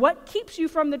asked, what keeps you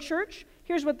from the church?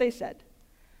 Here's what they said.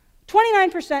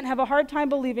 29% have a hard time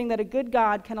believing that a good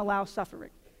God can allow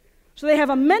suffering. So they have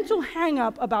a mental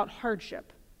hang-up about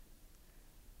hardship.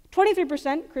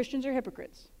 23% Christians are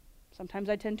hypocrites. Sometimes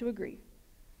I tend to agree.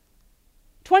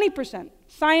 20%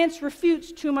 science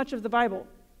refutes too much of the Bible.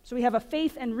 So we have a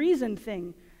faith and reason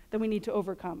thing that we need to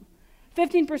overcome.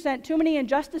 15% too many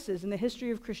injustices in the history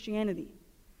of Christianity.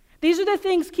 These are the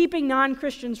things keeping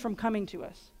non-Christians from coming to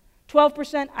us.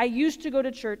 12% I used to go to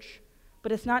church,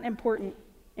 but it's not important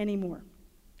anymore.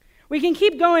 We can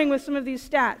keep going with some of these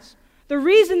stats. The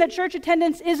reason that church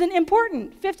attendance isn't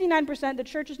important: 59% the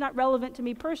church is not relevant to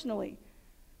me personally.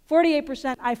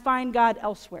 48% I find God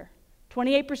elsewhere.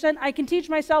 28% I can teach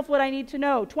myself what I need to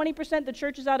know. 20% the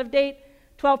church is out of date.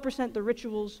 12% the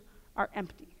rituals are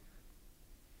empty.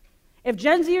 If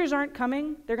Gen Zers aren't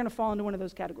coming, they're going to fall into one of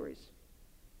those categories.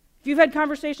 If you've had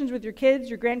conversations with your kids,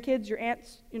 your grandkids,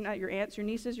 your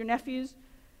nieces, your nephews,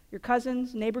 your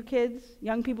cousins, neighbor kids,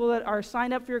 young people that are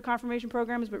signed up for your confirmation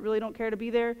programs but really don't care to be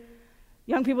there,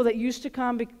 young people that used to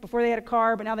come before they had a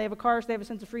car, but now they have a car, so they have a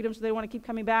sense of freedom, so they want to keep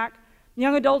coming back.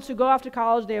 Young adults who go off to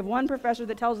college, they have one professor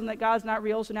that tells them that God's not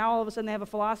real, so now all of a sudden they have a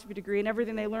philosophy degree, and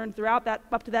everything they learned throughout that,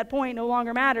 up to that point, no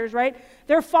longer matters, right?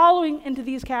 They're following into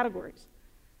these categories.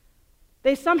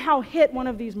 They somehow hit one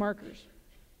of these markers.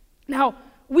 Now,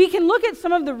 we can look at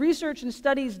some of the research and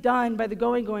studies done by the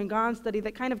Going, Gone study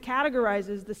that kind of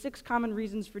categorizes the 6 common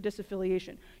reasons for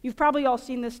disaffiliation. You've probably all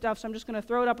seen this stuff, so I'm just going to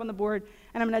throw it up on the board,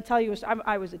 and I'm going to tell you,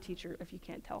 I was a teacher, if you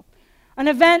can't tell. An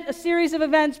event, a series of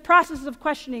events, processes of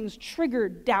questionings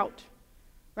triggered doubt,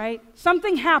 right?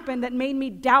 Something happened that made me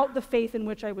doubt the faith in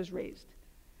which I was raised.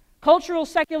 Cultural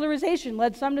secularization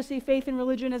led some to see faith and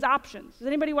religion as options. Does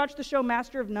anybody watch the show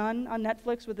Master of None on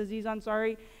Netflix with Aziz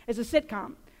Ansari? It's a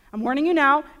sitcom. I'm warning you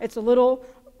now, it's a little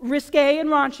risque and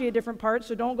raunchy at different parts,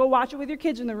 so don't go watch it with your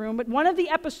kids in the room. But one of the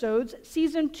episodes,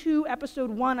 season 2, episode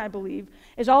 1, I believe,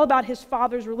 is all about his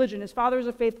father's religion. His father is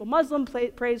a faithful Muslim,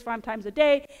 prays 5 times a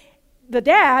day. The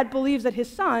dad believes that his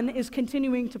son is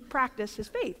continuing to practice his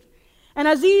faith. And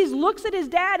Aziz looks at his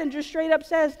dad and just straight up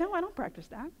says, no, I don't practice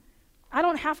that. I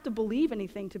don't have to believe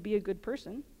anything to be a good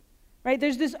person. Right?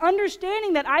 There's this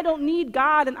understanding that I don't need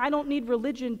God and I don't need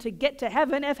religion to get to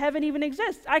heaven if heaven even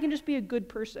exists. I can just be a good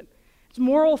person. It's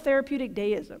moral therapeutic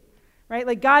deism, right?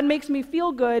 Like God makes me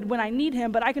feel good when I need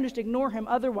him, but I can just ignore him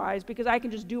otherwise because I can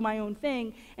just do my own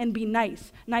thing and be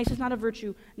nice. Nice is not a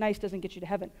virtue. Nice doesn't get you to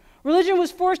heaven. Religion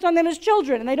was forced on them as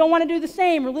children, and they don't want to do the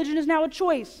same. Religion is now a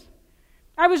choice.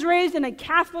 I was raised in a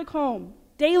Catholic home.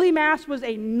 Daily Mass was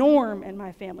a norm in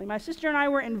my family. My sister and I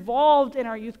were involved in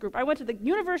our youth group. I went to the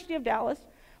University of Dallas,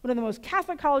 one of the most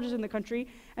Catholic colleges in the country,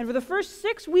 and for the first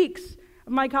 6 weeks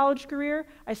of my college career,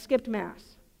 I skipped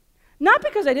Mass. Not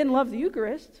because I didn't love the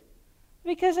Eucharist,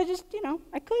 because I just,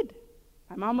 I could.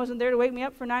 My mom wasn't there to wake me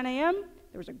up for 9 a.m.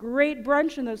 There was a great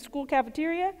brunch in the school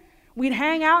cafeteria. We'd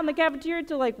hang out in the cafeteria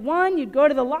till like 1. You'd go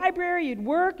to the library, you'd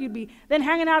work, you'd be then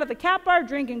hanging out at the cat bar,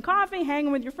 drinking coffee,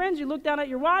 hanging with your friends. You look down at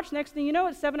your watch. Next thing you know,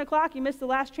 it's 7 o'clock. You missed the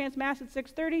last chance Mass at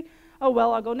 6:30. Oh,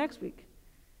 well, I'll go next week.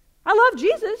 I love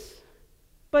Jesus,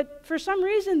 but for some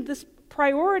reason, this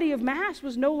priority of Mass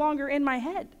was no longer in my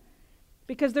head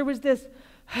because there was this,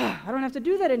 I don't have to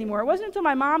do that anymore. It wasn't until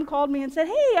my mom called me and said,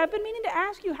 hey, I've been meaning to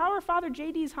ask you, how are Father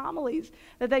J.D.'s homilies?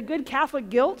 That good Catholic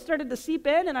guilt started to seep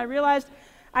in, and I realized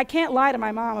I can't lie to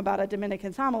my mom about a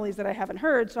Dominican's homilies that I haven't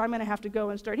heard, so I'm going to have to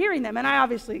go and start hearing them. And I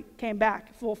obviously came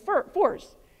back full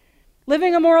force.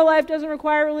 Living a moral life doesn't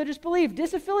require religious belief.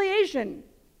 Disaffiliation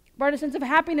brought a sense of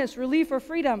happiness, relief, or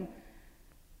freedom.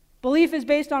 Belief is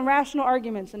based on rational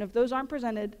arguments, and if those aren't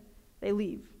presented, they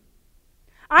leave.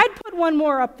 I'd put one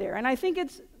more up there, and I think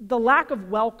it's the lack of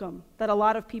welcome that a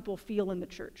lot of people feel in the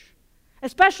church,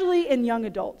 especially in young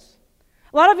adults.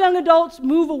 A lot of young adults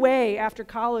move away after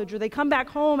college, or they come back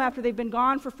home after they've been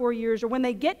gone for 4 years, or when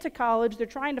they get to college, they're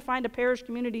trying to find a parish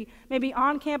community, maybe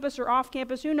on campus or off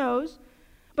campus, who knows.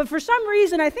 But for some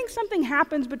reason, I think something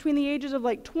happens between the ages of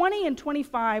like 20 and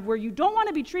 25 where you don't want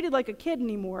to be treated like a kid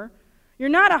anymore. You're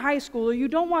not a high schooler, you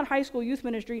don't want high school youth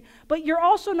ministry, but you're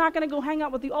also not going to go hang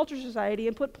out with the altar society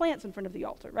and put plants in front of the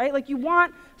altar, right? Like you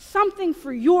want something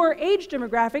for your age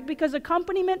demographic because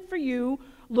accompaniment for you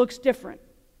looks different.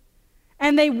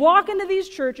 And they walk into these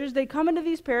churches, they come into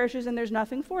these parishes, and there's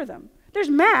nothing for them. There's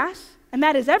Mass, and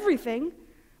that is everything,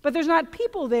 but there's not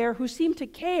people there who seem to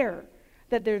care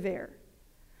that they're there.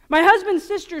 My husband's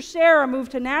sister, Sarah,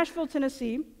 moved to Nashville,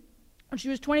 Tennessee, when she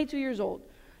was 22 years old.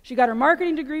 She got her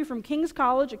marketing degree from King's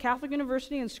College, a Catholic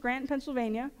university in Scranton,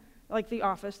 Pennsylvania, like The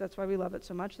Office. That's why we love it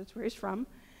so much. That's where he's from.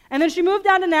 And then she moved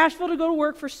down to Nashville to go to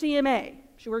work for CMA.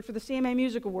 She worked for the CMA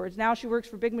Music Awards. Now she works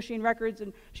for Big Machine Records,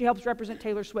 and she helps represent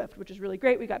Taylor Swift, which is really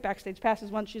great. We got backstage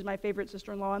passes once. She's my favorite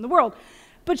sister-in-law in the world.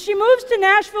 But she moves to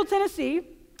Nashville, Tennessee,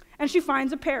 and she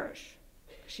finds a parish.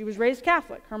 She was raised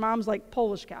Catholic. Her mom's like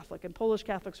Polish Catholic, and Polish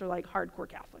Catholics are like hardcore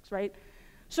Catholics, right?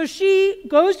 So she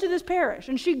goes to this parish,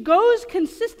 and she goes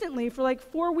consistently for like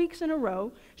 4 weeks in a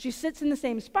row. She sits in the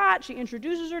same spot. She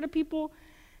introduces her to people,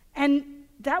 and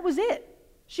that was it.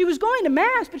 She was going to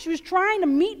Mass, but she was trying to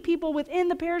meet people within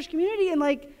the parish community, and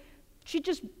like she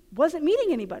just wasn't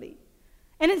meeting anybody.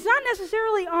 And it's not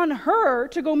necessarily on her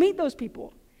to go meet those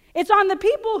people. It's on the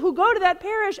people who go to that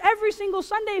parish every single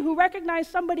Sunday who recognize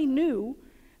somebody new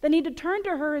that need to turn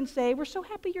to her and say, we're so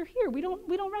happy you're here. We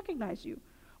don't recognize you.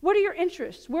 What are your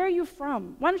interests? Where are you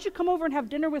from? Why don't you come over and have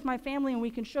dinner with my family and we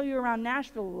can show you around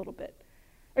Nashville a little bit?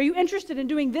 Are you interested in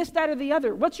doing this, that, or the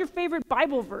other? What's your favorite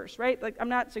Bible verse, right? Like, I'm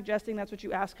not suggesting that's what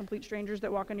you ask complete strangers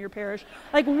that walk into your parish.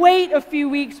 Like, wait a few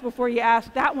weeks before you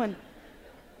ask that one.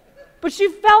 But she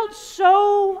felt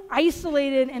so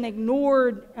isolated and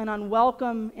ignored and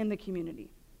unwelcome in the community.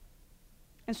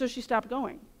 And so she stopped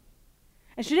going.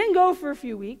 And she didn't go for a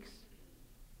few weeks.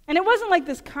 And it wasn't like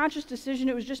this conscious decision.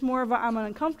 It was just more of a, I'm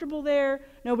uncomfortable there.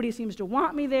 Nobody seems to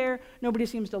want me there. Nobody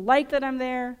seems to like that I'm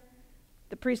there.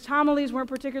 The priest's homilies weren't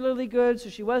particularly good, so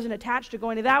she wasn't attached to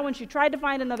going to that one. She tried to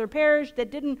find another parish that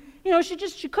didn't,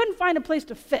 she couldn't find a place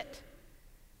to fit.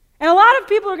 And a lot of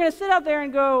people are going to sit out there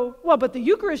and go, well, but the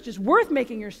Eucharist is worth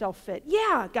making yourself fit.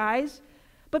 Yeah, guys,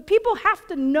 but people have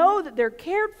to know that they're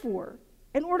cared for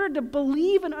in order to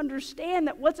believe and understand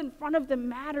that what's in front of them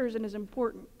matters and is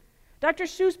important. Dr.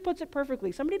 Seuss puts it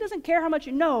perfectly. Somebody doesn't care how much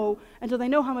you know until they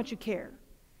know how much you care.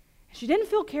 She didn't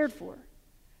feel cared for.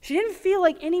 She didn't feel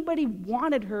like anybody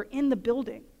wanted her in the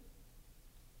building.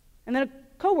 And then a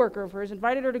coworker of hers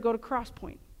invited her to go to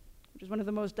Crosspoint, which is one of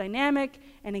the most dynamic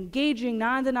and engaging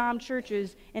non-denom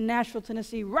churches in Nashville,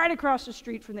 Tennessee, right across the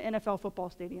street from the NFL football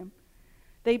stadium.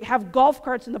 They have golf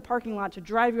carts in the parking lot to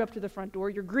drive you up to the front door.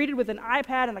 You're greeted with an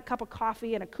iPad and a cup of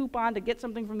coffee and a coupon to get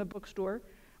something from the bookstore,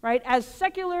 right? As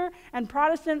secular and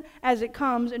Protestant as it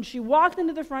comes, and she walked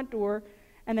into the front door,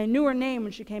 and they knew her name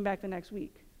when she came back the next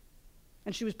week.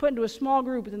 And she was put into a small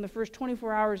group within the first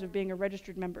 24 hours of being a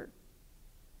registered member.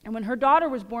 And when her daughter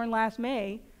was born last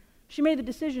May, she made the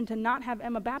decision to not have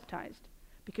Emma baptized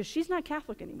because she's not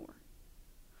Catholic anymore.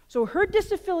 So her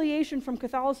disaffiliation from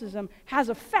Catholicism has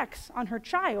effects on her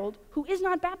child who is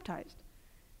not baptized.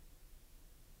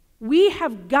 We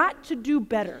have got to do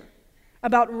better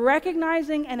about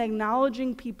recognizing and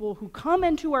acknowledging people who come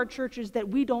into our churches that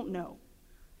we don't know,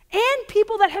 and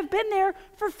people that have been there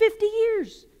for 50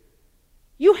 years.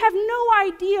 You have no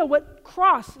idea what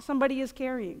cross somebody is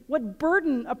carrying, what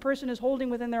burden a person is holding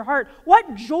within their heart,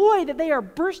 what joy that they are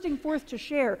bursting forth to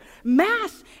share.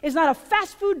 Mass is not a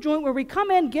fast food joint where we come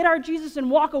in, get our Jesus,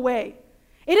 and walk away.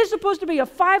 It is supposed to be a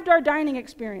five-star dining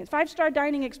experience.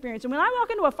 And when I walk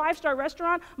into a five-star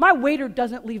restaurant, my waiter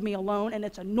doesn't leave me alone, and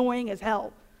it's annoying as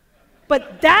hell.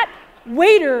 But that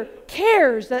waiter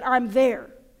cares that I'm there.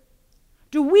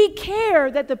 Do we care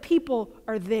that the people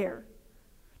are there?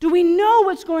 Do we know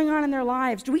what's going on in their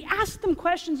lives? Do we ask them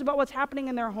questions about what's happening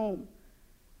in their home?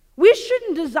 We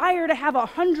shouldn't desire to have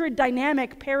 100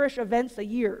 dynamic parish events a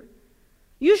year.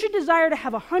 You should desire to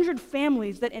have 100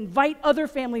 families that invite other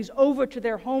families over to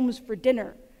their homes for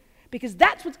dinner, because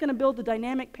that's what's going to build the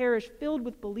dynamic parish filled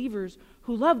with believers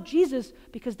who love Jesus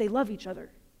because they love each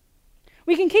other.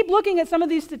 We can keep looking at some of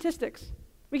these statistics.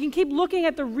 We can keep looking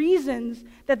at the reasons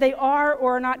that they are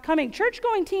or are not coming.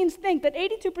 Church-going teens think that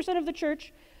 82% of the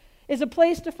church is a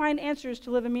place to find answers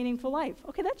to live a meaningful life.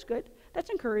 Okay, that's good. That's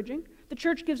encouraging. The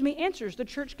church gives me answers. The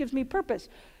church gives me purpose.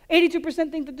 82%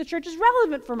 think that the church is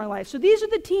relevant for my life. So these are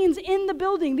the teens in the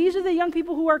building. These are the young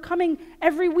people who are coming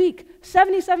every week.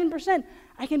 77%.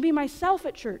 I can be myself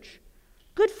at church.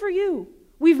 Good for you.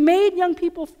 We've made young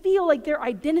people feel like their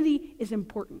identity is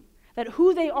important, that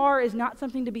who they are is not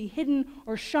something to be hidden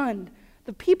or shunned.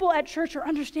 The people at church are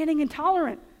understanding and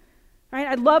tolerant. Right?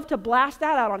 I'd love to blast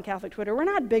that out on Catholic Twitter. We're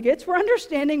not bigots. We're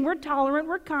understanding. We're tolerant.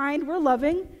 We're kind. We're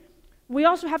loving. We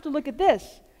also have to look at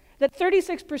this, that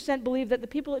 36% believe that the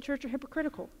people at church are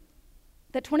hypocritical,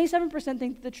 that 27%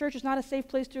 think that the church is not a safe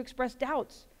place to express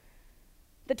doubts,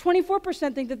 that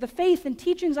 24% think that the faith and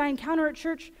teachings I encounter at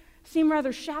church seem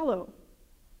rather shallow.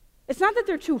 It's not that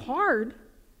they're too hard.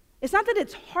 It's not that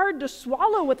it's hard to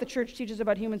swallow what the church teaches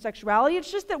about human sexuality.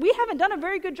 It's just that we haven't done a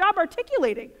very good job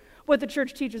articulating what the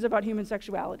church teaches about human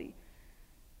sexuality.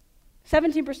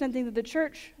 17% think that the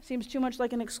church seems too much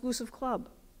like an exclusive club,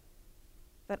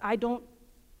 that I don't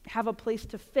have a place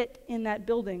to fit in that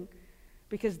building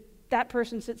because that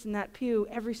person sits in that pew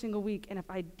every single week, and if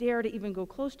I dare to even go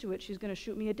close to it, she's going to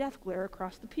shoot me a death glare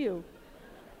across the pew.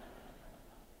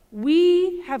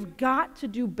 We have got to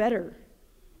do better,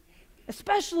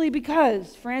 especially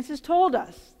because Francis told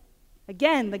us,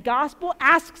 again, the gospel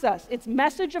asks us, its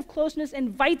message of closeness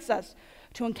invites us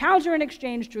to encounter and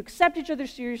exchange, to accept each other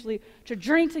seriously, to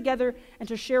journey together, and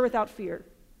to share without fear.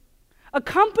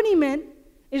 Accompaniment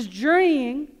is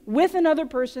journeying with another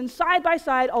person side by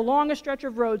side along a stretch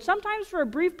of road, sometimes for a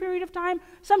brief period of time,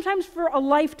 sometimes for a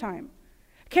lifetime.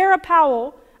 Kara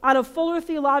Powell, out of Fuller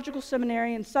Theological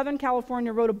Seminary in Southern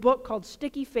California, wrote a book called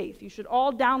Sticky Faith. You should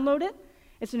all download it.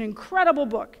 It's an incredible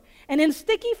book. And in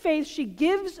Sticky Faith, she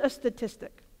gives a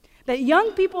statistic that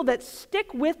young people that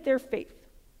stick with their faith,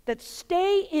 that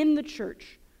stay in the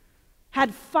church,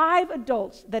 had 5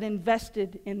 adults that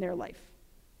invested in their life.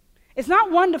 It's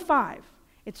not 1 to 5,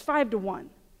 it's 5 to 1.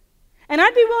 And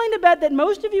I'd be willing to bet that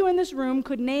most of you in this room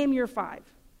could name your 5.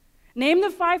 Name the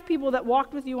 5 people that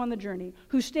walked with you on the journey,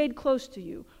 who stayed close to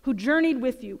you, who journeyed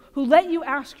with you, who let you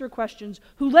ask your questions,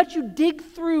 who let you dig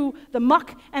through the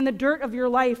muck and the dirt of your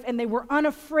life, and they were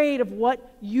unafraid of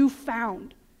what you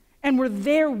found and were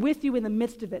there with you in the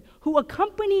midst of it, who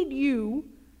accompanied you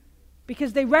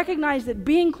because they recognized that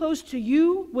being close to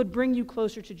you would bring you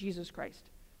closer to Jesus Christ.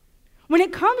 When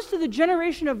it comes to the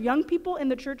generation of young people in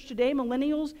the church today,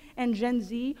 millennials and Gen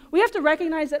Z, we have to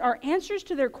recognize that our answers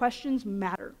to their questions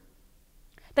matter,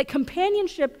 that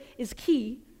companionship is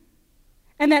key,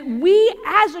 and that we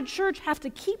as a church have to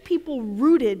keep people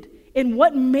rooted in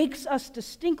what makes us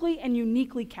distinctly and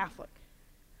uniquely Catholic.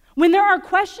 When there are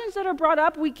questions that are brought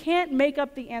up, we can't make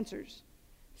up the answers.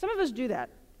 Some of us do that,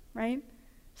 right?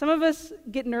 Some of us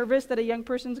get nervous that a young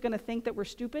person's going to think that we're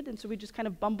stupid, and so we just kind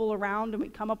of bumble around and we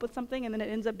come up with something, and then it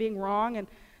ends up being wrong, and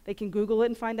they can Google it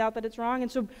and find out that it's wrong.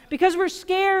 And so because we're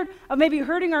scared of maybe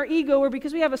hurting our ego, or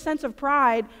because we have a sense of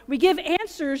pride, we give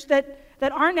answers that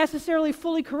aren't necessarily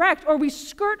fully correct, or we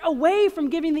skirt away from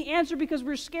giving the answer because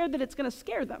we're scared that it's going to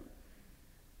scare them.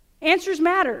 Answers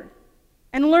matter.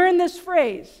 And learn this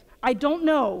phrase: I don't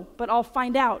know, but I'll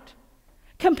find out.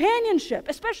 Companionship,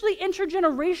 especially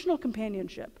intergenerational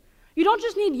companionship. You don't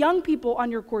just need young people on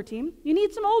your core team. You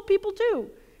need some old people too.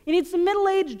 You need some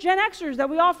middle-aged Gen Xers that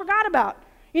we all forgot about.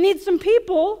 You need some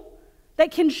people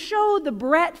that can show the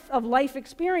breadth of life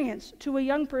experience to a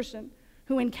young person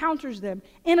who encounters them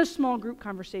in a small group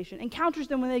conversation, encounters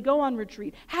them when they go on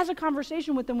retreat, has a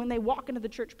conversation with them when they walk into the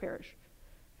church parish.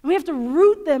 And we have to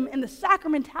root them in the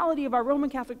sacramentality of our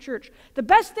Roman Catholic Church. The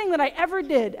best thing that I ever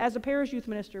did as a parish youth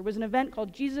minister was an event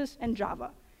called Jesus and Java.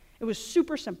 It was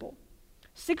super simple.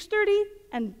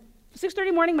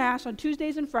 6:30 morning mass on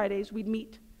Tuesdays and Fridays, we'd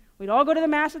meet. We'd all go to the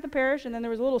mass at the parish, and then there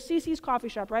was a little CC's coffee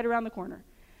shop right around the corner.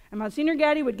 And Monsignor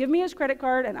Gaddy would give me his credit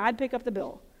card, and I'd pick up the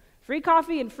bill. Free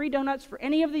coffee and free donuts for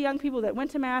any of the young people that went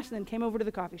to mass and then came over to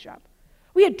the coffee shop.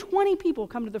 We had 20 people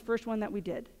come to the first one that we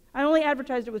did. I only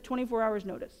advertised it with 24 hours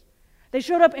notice. They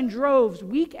showed up in droves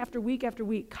week after week after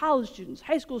week, college students,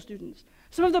 high school students.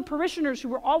 Some of the parishioners who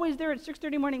were always there at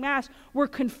 6:30 morning mass were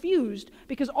confused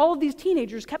because all of these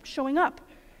teenagers kept showing up.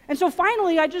 And so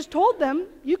finally I just told them,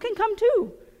 you can come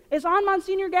too. It's on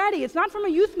Monsignor Gaddy. It's not from a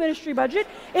youth ministry budget.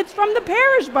 It's from the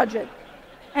parish budget.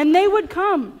 And they would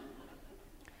come.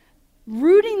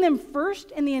 Rooting them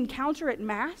first in the encounter at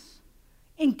mass,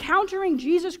 encountering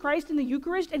Jesus Christ in the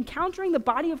Eucharist, encountering the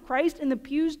body of Christ in the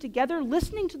pews together,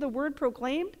 listening to the word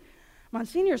proclaimed.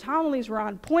 Monsignor's homilies were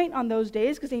on point on those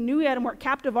days because he knew he had a more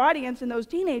captive audience than those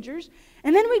teenagers.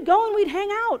 And then we'd go and we'd hang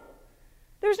out.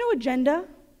 There's no agenda.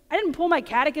 I didn't pull my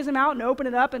catechism out and open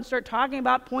it up and start talking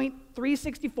about point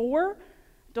 364.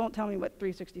 Don't tell me what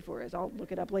 364 is. I'll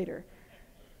look it up later.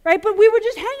 Right? But we would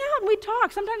just hang out and we'd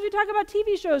talk. Sometimes we'd talk about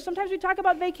TV shows. Sometimes we'd talk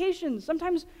about vacations.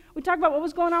 Sometimes we'd talk about what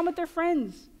was going on with their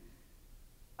friends.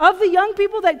 Of the young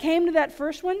people that came to that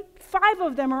first one, 5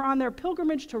 of them are on their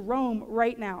pilgrimage to Rome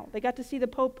right now. They got to see the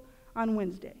Pope on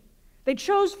Wednesday. They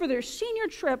chose for their senior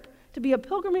trip to be a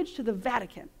pilgrimage to the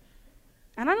Vatican.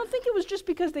 And I don't think it was just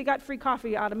because they got free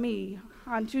coffee out of me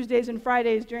on Tuesdays and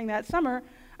Fridays during that summer.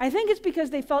 I think it's because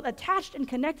they felt attached and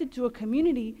connected to a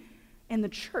community in the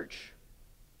church.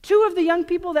 2 of the young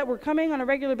people that were coming on a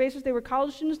regular basis, they were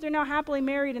college students. They're now happily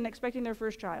married and expecting their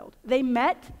first child. They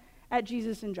met at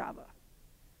Jesus in Java.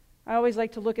 I always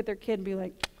like to look at their kid and be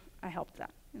like, I helped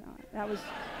that. That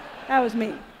was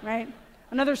me, right?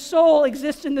 Another soul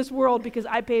exists in this world because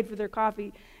I paid for their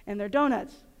coffee and their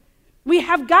donuts. We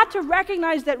have got to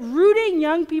recognize that rooting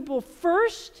young people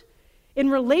first in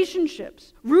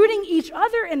relationships, rooting each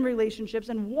other in relationships,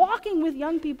 and walking with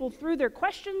young people through their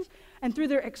questions and through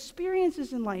their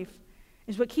experiences in life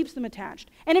is what keeps them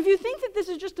attached. And if you think that this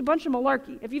is just a bunch of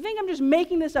malarkey, if you think I'm just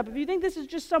making this up, if you think this is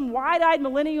just some wide-eyed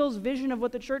millennial's vision of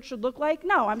what the church should look like,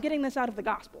 no, I'm getting this out of the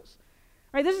Gospels.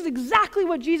 Right? This is exactly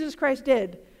what Jesus Christ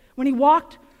did when he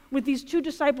walked with these 2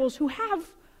 disciples who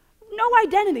have no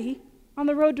identity on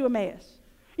the road to Emmaus.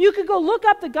 You could go look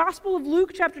up the Gospel of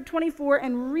Luke chapter 24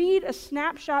 and read a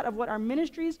snapshot of what our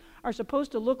ministries are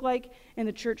supposed to look like in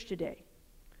the church today.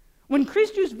 When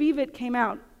Christus Vivit came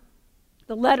out,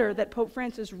 the letter that Pope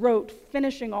Francis wrote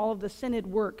finishing all of the Synod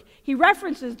work, he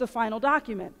references the final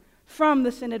document from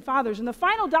the Synod Fathers. And the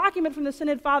final document from the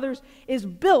Synod Fathers is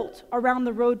built around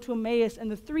the road to Emmaus and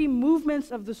the 3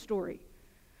 movements of the story.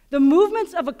 The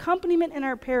movements of accompaniment in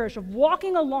our parish, of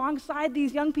walking alongside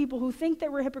these young people who think that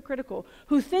we're hypocritical,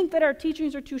 who think that our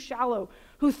teachings are too shallow,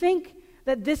 who think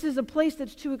that this is a place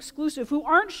that's too exclusive, who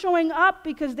aren't showing up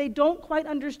because they don't quite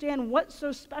understand what's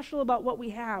so special about what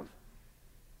we have.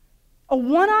 A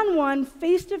one-on-one,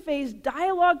 face-to-face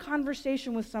dialogue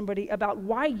conversation with somebody about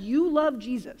why you love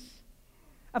Jesus,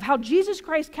 of how Jesus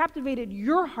Christ captivated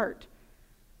your heart,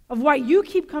 of why you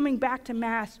keep coming back to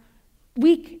Mass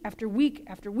week after week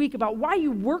after week, about why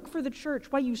you work for the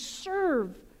church, why you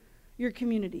serve your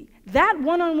community. That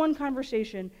one-on-one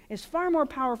conversation is far more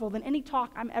powerful than any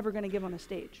talk I'm ever going to give on a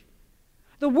stage.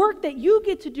 The work that you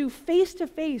get to do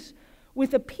face-to-face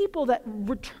with the people that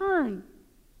return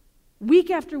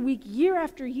week after week, year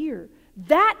after year,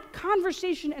 that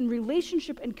conversation and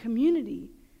relationship and community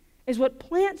is what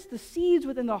plants the seeds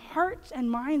within the hearts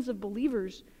and minds of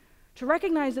believers to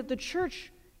recognize that the church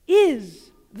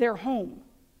is their home,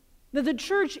 that the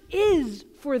church is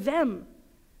for them,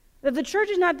 That the church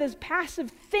is not this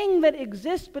passive thing that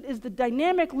exists, but is the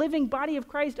dynamic, living body of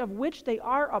Christ of which they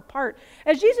are a part.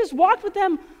 As Jesus walked with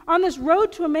them on this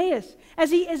road to Emmaus,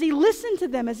 as he listened to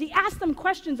them, as he asked them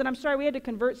questions, and I'm sorry, we had to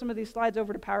convert some of these slides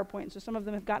over to PowerPoint, so some of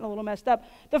them have gotten a little messed up.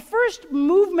 The first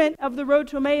movement of the road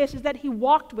to Emmaus is that he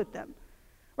walked with them.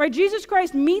 Right? Jesus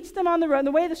Christ meets them on the road, and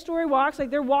the way the story walks, like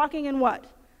they're walking in what?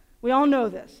 We all know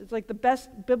this. It's like the best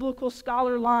biblical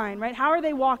scholar line, right? How are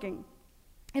they walking?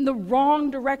 In the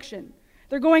wrong direction.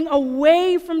 They're going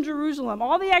away from Jerusalem.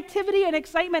 All the activity and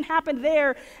excitement happened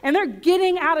there, and they're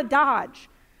getting out of Dodge.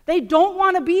 They don't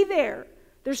want to be there.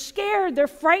 They're scared, they're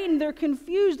frightened, they're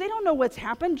confused. They don't know what's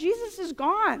happened. Jesus is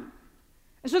gone.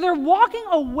 And so they're walking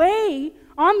away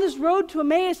on this road to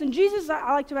Emmaus, and Jesus,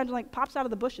 I like to imagine, like pops out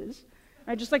of the bushes,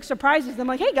 right? Just like surprises them,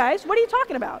 like, hey guys, what are you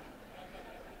talking about?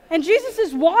 And Jesus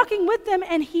is walking with them,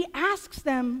 and he asks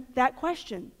them that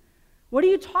question. What are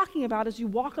you talking about as you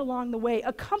walk along the way?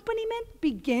 Accompaniment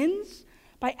begins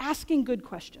by asking good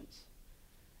questions.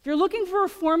 If you're looking for a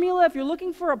formula, if you're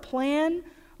looking for a plan,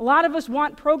 a lot of us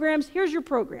want programs. Here's your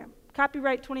program.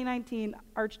 Copyright 2019,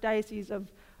 Archdiocese of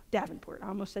Davenport. I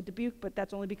almost said Dubuque, but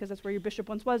that's only because that's where your bishop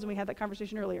once was, and we had that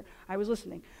conversation earlier. I was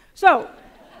listening. So,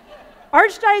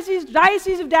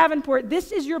 Diocese of Davenport,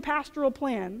 this is your pastoral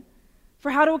plan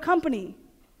for how to accompany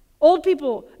old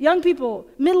people, young people,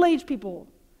 middle-aged people,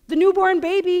 the newborn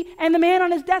baby, and the man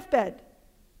on his deathbed.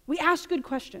 We ask good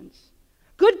questions.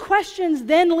 Good questions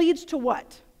then leads to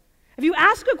what? If you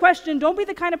ask a question, don't be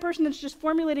the kind of person that's just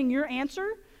formulating your answer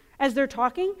as they're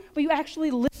talking, but you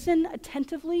actually listen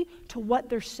attentively to what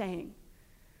they're saying.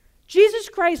 Jesus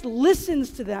Christ listens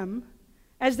to them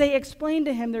as they explain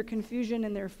to him their confusion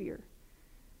and their fear.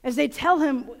 As they tell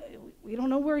him, we don't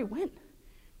know where he went.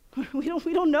 We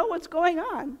don't know what's going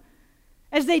on.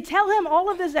 As they tell him all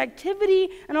of this activity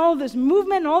and all of this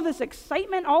movement and all this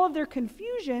excitement, all of their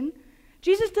confusion,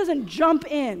 Jesus doesn't jump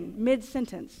in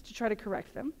mid-sentence to try to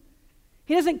correct them.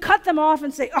 He doesn't cut them off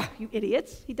and say, oh, you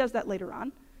idiots. He does that later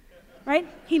on, right?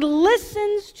 He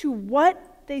listens to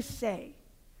what they say.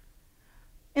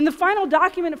 In the final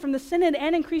document from the Synod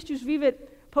and in Christus Vivit,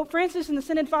 Pope Francis and the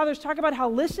Synod Fathers talk about how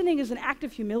listening is an act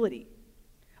of humility.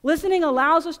 Listening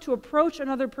allows us to approach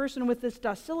another person with this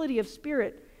docility of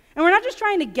spirit. And we're not just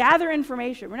trying to gather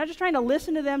information. We're not just trying to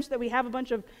listen to them so that we have a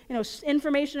bunch of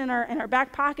information in our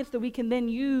back pockets that we can then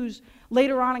use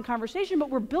later on in conversation, but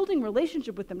we're building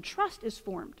relationship with them. Trust is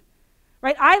formed,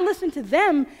 right? I listen to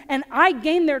them, and I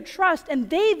gain their trust, and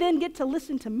they then get to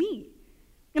listen to me.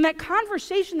 And that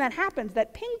conversation that happens,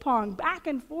 that ping pong back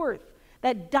and forth,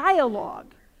 that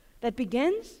dialogue that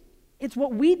begins, it's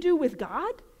what we do with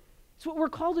God. It's what we're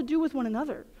called to do with one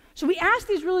another. So we ask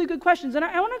these really good questions, and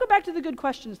I want to go back to the good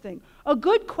questions thing. A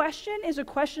good question is a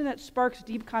question that sparks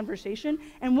deep conversation,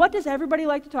 and what does everybody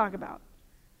like to talk about?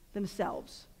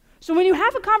 Themselves. So when you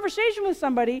have a conversation with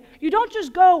somebody, you don't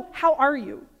just go, how are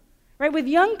you? Right? With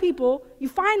young people, you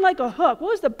find like a hook.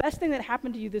 What was the best thing that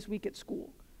happened to you this week at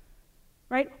school?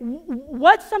 Right?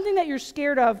 What's something that you're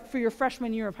scared of for your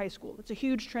freshman year of high school? It's a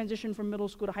huge transition from middle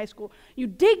school to high school. You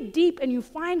dig deep and you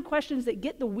find questions that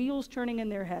get the wheels turning in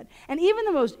their head. And even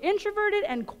the most introverted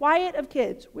and quiet of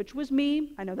kids, which was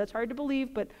me, I know that's hard to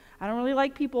believe, but I don't really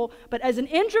like people, but as an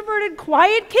introverted,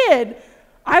 quiet kid,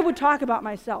 I would talk about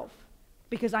myself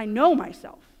because I know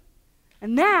myself.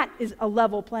 And that is a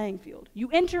level playing field. You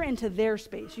enter into their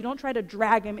space. You don't try to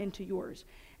drag them into yours.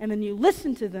 And then you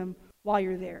listen to them while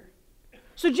you're there.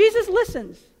 So Jesus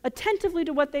listens attentively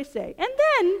to what they say. And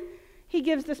then he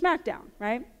gives the smackdown,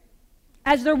 right?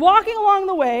 As they're walking along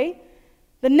the way,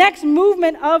 the next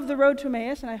movement of the road to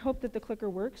Emmaus, and I hope that the clicker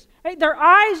works, right? Their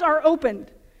eyes are opened.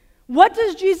 What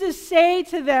does Jesus say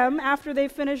to them after they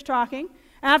finish talking?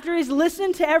 After he's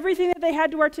listened to everything that they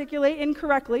had to articulate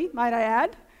incorrectly, might I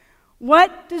add?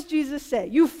 What does Jesus say?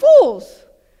 You fools!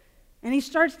 And he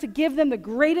starts to give them the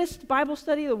greatest Bible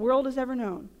study the world has ever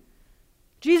known.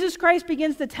 Jesus Christ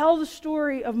begins to tell the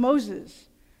story of Moses,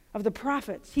 of the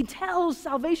prophets. He tells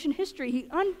salvation history. He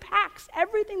unpacks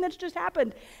everything that's just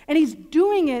happened, and he's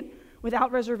doing it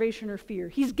without reservation or fear.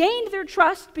 He's gained their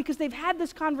trust because they've had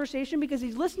this conversation, because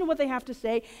he's listened to what they have to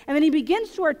say, and then he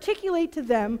begins to articulate to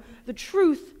them the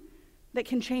truth that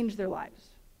can change their lives.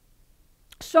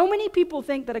 So many people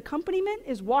think that accompaniment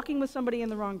is walking with somebody in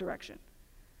the wrong direction.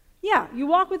 Yeah, you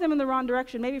walk with them in the wrong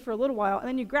direction, maybe for a little while, and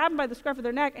then you grab them by the scruff of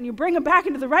their neck and you bring them back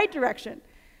into the right direction.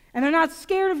 And they're not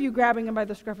scared of you grabbing them by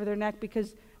the scruff of their neck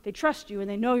because they trust you and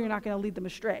they know you're not going to lead them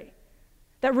astray.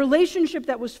 That relationship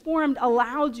that was formed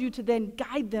allowed you to then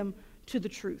guide them to the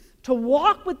truth, to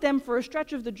walk with them for a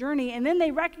stretch of the journey, and then they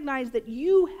recognize that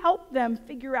you help them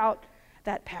figure out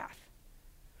that path.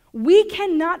 We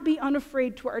cannot be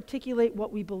unafraid to articulate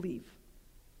what we believe.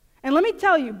 And let me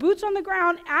tell you, boots on the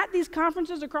ground at these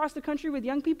conferences across the country with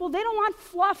young people, they don't want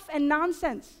fluff and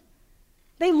nonsense.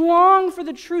 They long for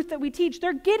the truth that we teach.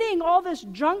 They're getting all this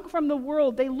junk from the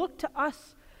world. They look to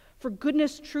us for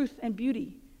goodness, truth, and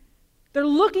beauty. They're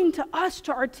looking to us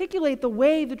to articulate the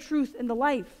way, the truth, and the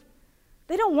life.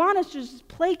 They don't want us to just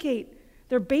placate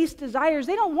their base desires.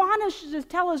 They don't want us to just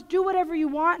tell us, do whatever you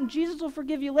want and Jesus will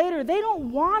forgive you later. They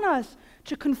don't want us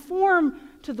to conform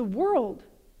to the world.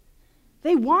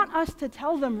 They want us to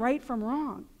tell them right from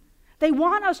wrong. They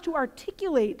want us to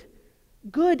articulate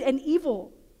good and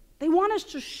evil. They want us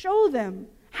to show them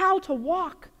how to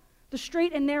walk the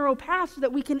straight and narrow path so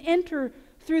that we can enter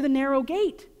through the narrow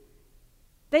gate.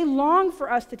 They long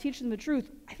for us to teach them the truth.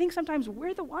 I think sometimes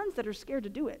we're the ones that are scared to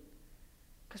do it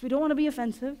because we don't want to be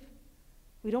offensive.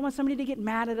 We don't want somebody to get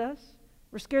mad at us.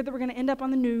 We're scared that we're going to end up on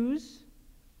the news.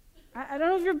 I don't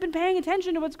know if you've been paying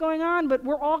attention to what's going on, but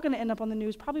we're all going to end up on the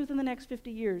news probably within the next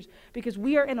 50 years because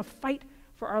we are in a fight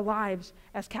for our lives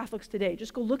as Catholics today.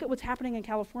 Just go look at what's happening in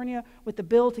California with the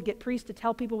bill to get priests to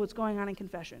tell people what's going on in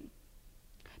confession.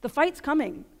 The fight's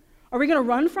coming. Are we going to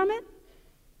run from it?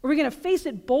 Or are we going to face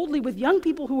it boldly with young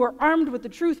people who are armed with the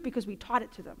truth because we taught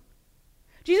it to them?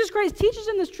 Jesus Christ teaches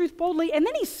them this truth boldly, and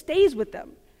then he stays with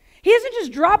them. He doesn't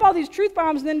just drop all these truth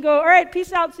bombs and then go, all right,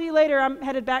 peace out, see you later. I'm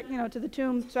headed back, to the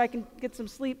tomb so I can get some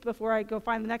sleep before I go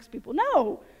find the next people.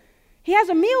 No. He has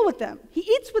a meal with them. He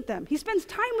eats with them. He spends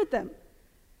time with them.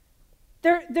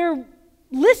 They're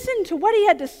listen to what he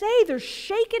had to say. They're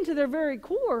shaken to their very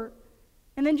core.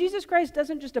 And then Jesus Christ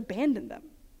doesn't just abandon them.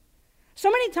 So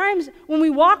many times when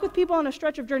we walk with people on a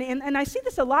stretch of journey, and I see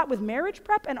this a lot with marriage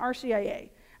prep and RCIA,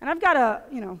 and I've got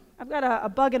a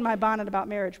bug in my bonnet about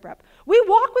marriage prep. We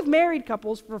walk with married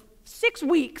couples for 6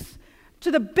 weeks to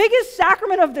the biggest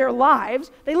sacrament of their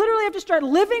lives. They literally have to start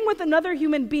living with another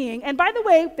human being. And by the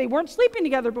way, they weren't sleeping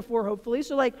together before, hopefully,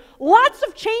 so lots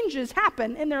of changes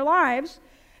happen in their lives.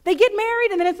 They get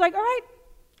married, and then it's like, all right,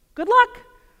 good luck.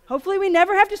 Hopefully we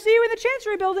never have to see you in the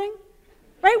Chancery building.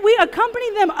 Right? We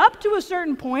accompany them up to a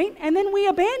certain point, and then we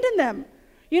abandon them.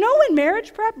 You know when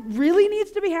marriage prep really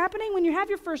needs to be happening? When you have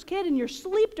your first kid and you're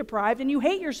sleep deprived and you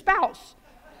hate your spouse.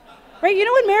 Right? You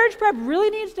know when marriage prep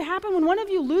really needs to happen? When one of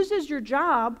you loses your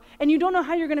job and you don't know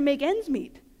how you're going to make ends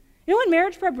meet. You know when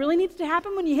marriage prep really needs to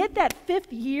happen? When you hit that 5th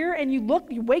year and you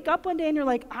wake up one day and you're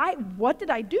like, what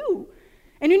did I do?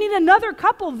 And you need another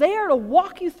couple there to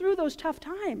walk you through those tough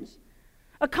times.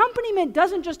 Accompaniment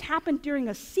doesn't just happen during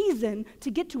a season to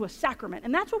get to a sacrament,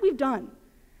 and that's what we've done.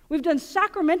 We've done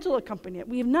sacramental accompaniment.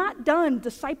 We have not done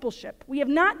discipleship. We have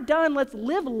not done let's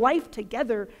live life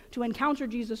together to encounter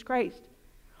Jesus Christ.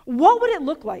 What would it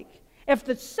look like if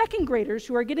the second graders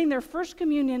who are getting their first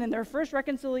communion and their first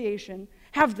reconciliation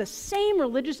have the same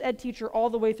religious ed teacher all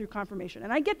the way through confirmation?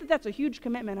 And I get that that's a huge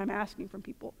commitment I'm asking from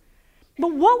people.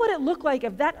 But what would it look like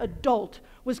if that adult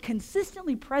was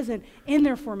consistently present in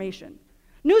their formation?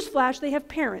 Newsflash, they have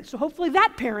parents, so hopefully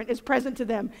that parent is present to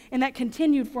them in that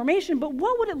continued formation. But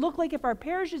what would it look like if our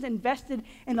parishes invested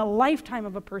in a lifetime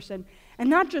of a person and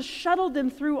not just shuttled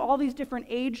them through all these different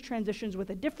age transitions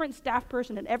with a different staff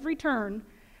person at every turn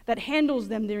that handles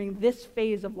them during this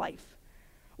phase of life?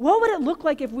 What would it look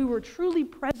like if we were truly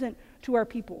present to our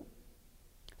people?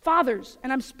 Fathers,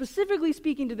 and I'm specifically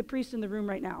speaking to the priests in the room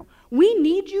right now, we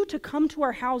need you to come to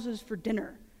our houses for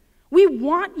dinner. We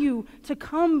want you to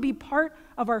come be part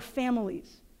of our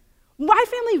families. My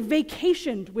family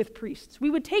vacationed with priests. We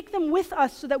would take them with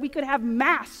us so that we could have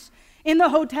mass in the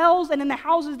hotels and in the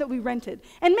houses that we rented.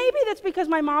 And maybe that's because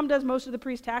my mom does most of the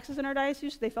priest taxes in our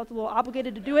diocese, so they felt a little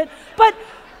obligated to do it. But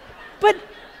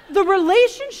the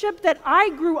relationship that I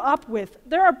grew up with,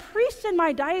 there are priests in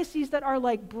my diocese that are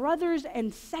like brothers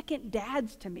and second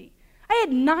dads to me. I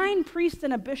had 9 priests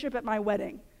and a bishop at my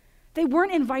wedding. They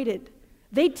weren't invited.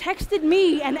 They texted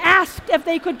me and asked if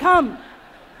they could come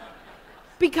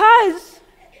because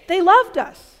they loved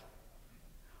us.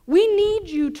 We need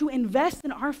you to invest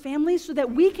in our families so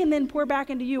that we can then pour back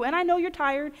into you. And I know you're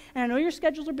tired, and I know your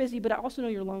schedules are busy, but I also know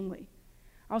you're lonely.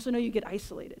 I also know you get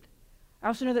isolated. I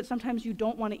also know that sometimes you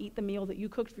don't want to eat the meal that you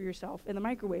cooked for yourself in the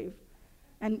microwave,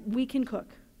 and we can cook,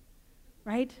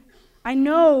 right? I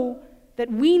know that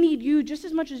we need you just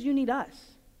as much as you need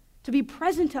us to be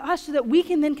present to us so that we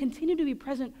can then continue to be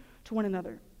present to one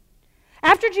another.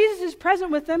 After Jesus is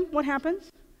present with them, what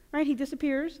happens? Right? He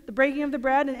disappears. The breaking of the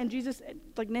bread, and Jesus,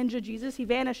 like Ninja Jesus, he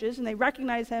vanishes, and they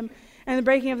recognize him and the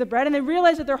breaking of the bread, and they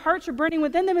realize that their hearts are burning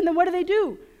within them, and then what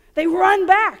do? They run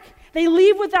back. They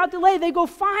leave without delay. They go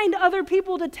find other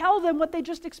people to tell them what they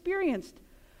just experienced.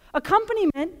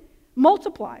 Accompaniment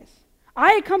multiplies.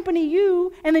 I accompany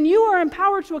you, and then you are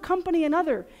empowered to accompany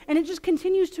another. And it just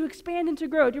continues to expand and to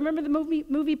grow. Do you remember the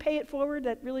movie Pay It Forward,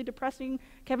 that really depressing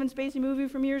Kevin Spacey movie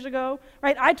from years ago?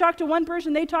 Right? I talk to one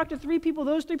person, they talk to 3 people,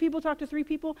 those 3 people talk to 3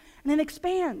 people, and it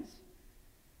expands.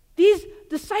 These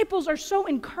disciples are so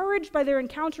encouraged by their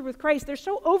encounter with Christ. They're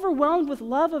so overwhelmed with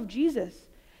love of Jesus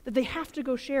that they have to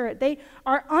go share it. They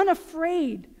are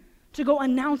unafraid to go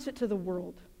announce it to the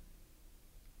world.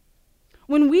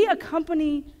 When we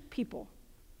accompany people,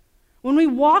 when we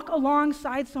walk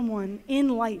alongside someone in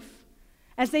life,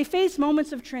 as they face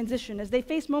moments of transition, as they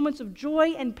face moments of joy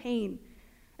and pain,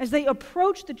 as they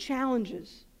approach the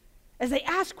challenges, as they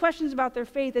ask questions about their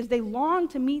faith, as they long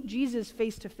to meet Jesus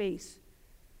face to face,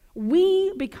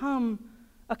 we become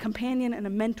a companion and a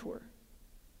mentor.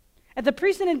 At the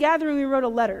pre-synod gathering, we wrote a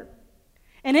letter.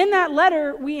 And in that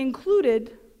letter, we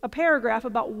included a paragraph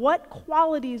about what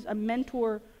qualities a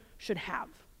mentor should have,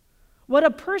 what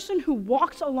a person who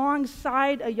walks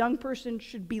alongside a young person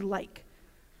should be like,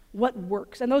 what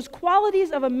works. And those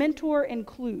qualities of a mentor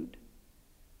include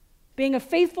being a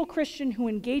faithful Christian who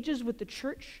engages with the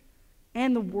church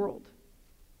and the world.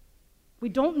 We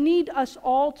don't need us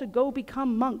all to go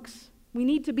become monks. We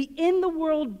need to be in the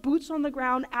world, boots on the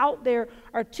ground, out there,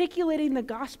 articulating the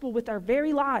gospel with our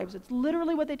very lives. It's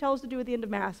literally what they tell us to do at the end of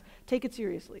Mass. Take it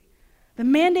seriously. The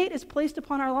mandate is placed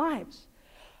upon our lives.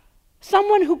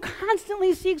 Someone who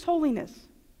constantly seeks holiness.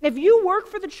 If you work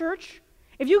for the church,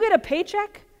 if you get a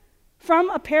paycheck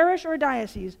from a parish or a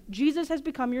diocese, Jesus has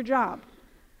become your job.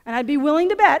 And I'd be willing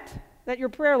to bet that your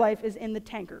prayer life is in the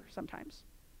tanker sometimes.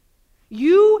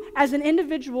 You, as an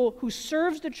individual who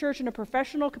serves the church in a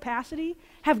professional capacity,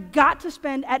 have got to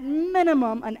spend at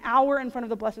minimum an hour in front of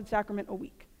the Blessed Sacrament a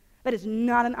week. That is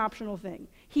not an optional thing.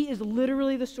 He is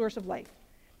literally the source of life.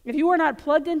 If you are not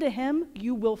plugged into him,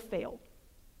 you will fail.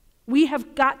 We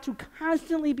have got to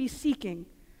constantly be seeking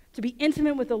to be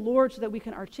intimate with the Lord so that we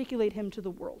can articulate him to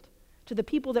the world, to the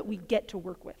people that we get to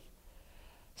work with.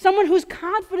 Someone who's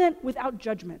confident without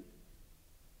judgment.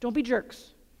 Don't be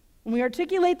jerks. When we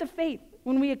articulate the faith,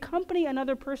 when we accompany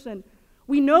another person,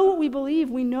 we know what we believe,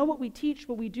 we know what we teach,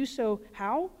 but we do so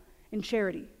how? In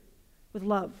charity, with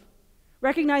love.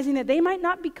 Recognizing that they might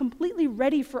not be completely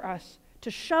ready for us to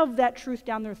shove that truth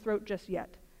down their throat just yet,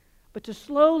 but to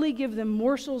slowly give them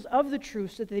morsels of the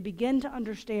truth so that they begin to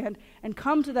understand and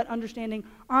come to that understanding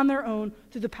on their own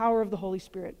through the power of the Holy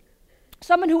Spirit.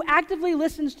 Someone who actively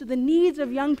listens to the needs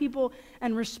of young people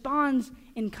and responds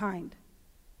in kind.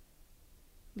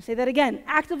 Let me say that again.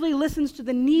 Actively listens to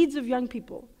the needs of young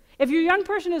people. If your young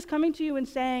person is coming to you and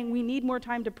saying, we need more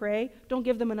time to pray, don't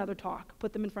give them another talk.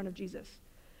 Put them in front of Jesus.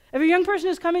 If a young person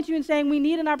is coming to you and saying, we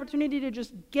need an opportunity to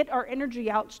just get our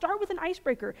energy out, start with an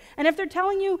icebreaker. And if they're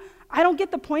telling you, I don't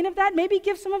get the point of that, maybe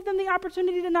give some of them the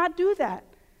opportunity to not do that.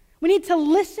 We need to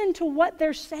listen to what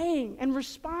they're saying and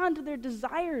respond to their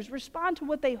desires, respond to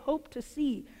what they hope to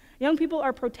see. Young people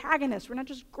are protagonists. We're not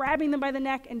just grabbing them by the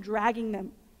neck and dragging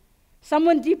them.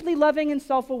 Someone deeply loving and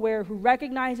self-aware who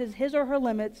recognizes his or her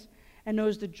limits and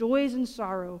knows the joys and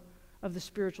sorrow of the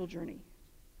spiritual journey.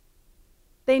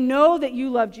 They know that you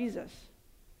love Jesus.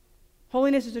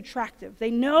 Holiness is attractive.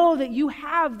 They know that you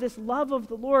have this love of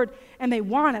the Lord, and they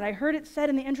want it. I heard it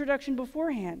said in the introduction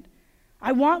beforehand.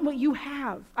 I want what you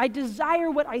have. I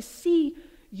desire what I see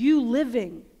you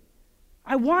living.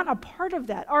 I want a part of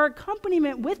that. Our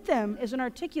accompaniment with them is an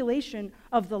articulation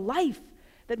of the life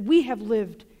that we have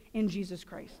lived in Jesus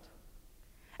Christ.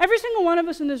 Every single one of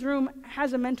us in this room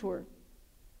has a mentor,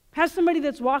 has somebody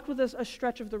that's walked with us a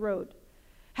stretch of the road,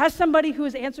 has somebody who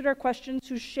has answered our questions,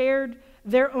 who's shared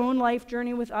their own life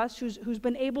journey with us, who's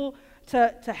been able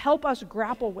to help us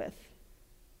grapple with.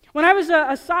 When I was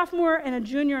a sophomore and a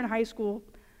junior in high school,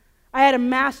 I had a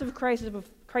massive crisis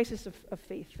of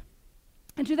faith.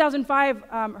 In 2005,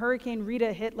 Hurricane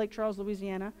Rita hit Lake Charles,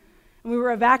 Louisiana, and we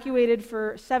were evacuated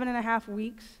for 7.5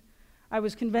 weeks. I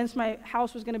was convinced my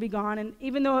house was going to be gone, and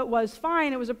even though it was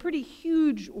fine, it was a pretty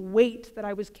huge weight that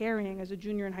I was carrying as a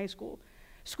junior in high school.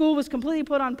 School was completely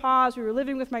put on pause. We were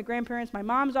living with my grandparents. My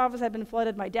mom's office had been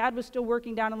flooded. My dad was still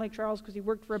working down in Lake Charles because he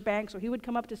worked for a bank, so he would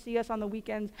come up to see us on the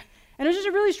weekends. And it was just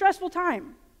a really stressful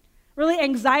time, really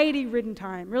anxiety-ridden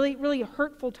time, really, really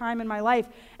hurtful time in my life.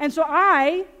 And so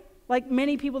I, like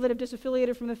many people that have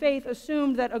disaffiliated from the faith,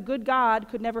 assumed that a good God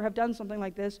could never have done something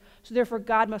like this, so therefore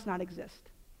God must not exist.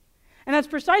 And that's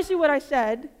precisely what I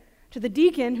said to the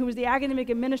deacon, who was the academic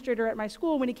administrator at my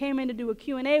school, when he came in to do a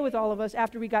Q&A with all of us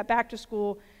after we got back to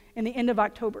school in the end of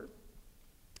October.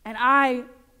 And I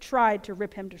tried to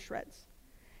rip him to shreds,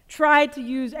 tried to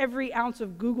use every ounce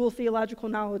of Google theological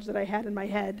knowledge that I had in my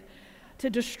head to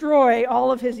destroy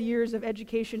all of his years of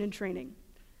education and training.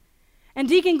 And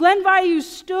Deacon Glenn Vayu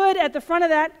stood at the front of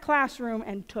that classroom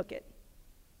and took it.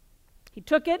 He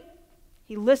took it,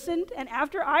 he listened, and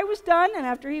after I was done and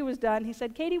after he was done, he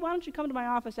said, "Katie, why don't you come to my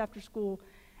office after school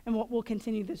and we'll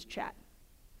continue this chat?"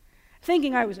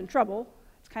 Thinking I was in trouble.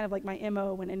 It's kind of like my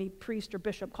MO when any priest or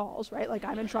bishop calls, right? Like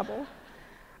I'm in trouble.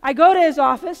 I go to his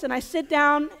office and I sit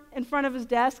down in front of his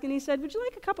desk and he said, "Would you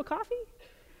like a cup of coffee?"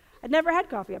 I'd never had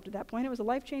coffee up to that point. It was a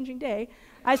life-changing day.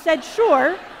 I said,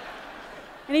 "Sure."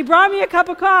 And he brought me a cup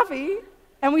of coffee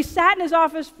and we sat in his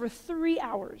office for 3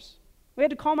 hours. We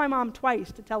had to call my mom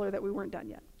twice to tell her that we weren't done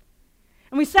yet.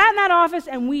 And we sat in that office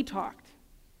and we talked.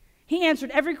 He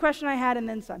answered every question I had and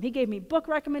then some. He gave me book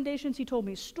recommendations. He told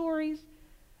me stories.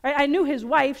 I knew his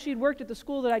wife. She'd worked at the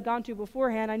school that I'd gone to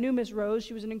beforehand. I knew Miss Rose.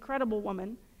 She was an incredible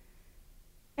woman.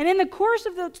 And in the course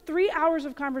of the 3 hours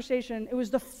of conversation, it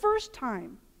was the first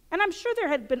time, and I'm sure there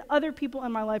had been other people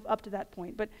in my life up to that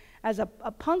point, but as a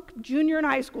punk junior in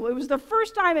high school, it was the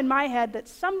first time in my head that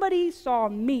somebody saw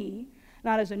me,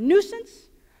 not as a nuisance,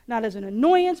 not as an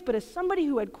annoyance, but as somebody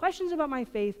who had questions about my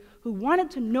faith, who wanted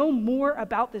to know more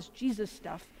about this Jesus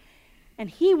stuff, and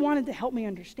he wanted to help me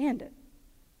understand it.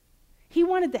 He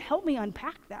wanted to help me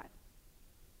unpack that.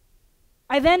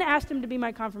 I then asked him to be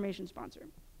my confirmation sponsor.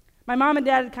 My mom and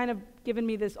dad had kind of given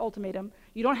me this ultimatum.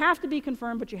 You don't have to be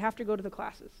confirmed, but you have to go to the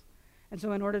classes. And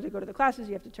so in order to go to the classes,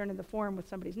 you have to turn in the form with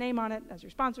somebody's name on it as your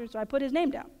sponsor. So I put his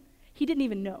name down. He didn't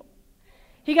even know.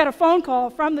 He got a phone call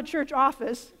from the church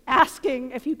office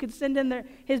asking if he could send in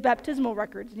his baptismal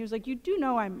records. And he was like, "You do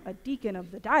know I'm a deacon of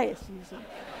the diocese."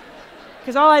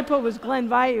 Because all I put was Glenn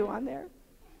Vayu on there.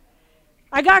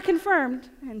 I got confirmed,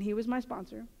 and he was my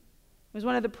sponsor. It was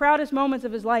one of the proudest moments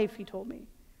of his life, he told me.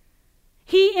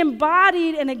 He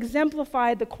embodied and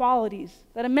exemplified the qualities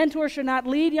that a mentor should not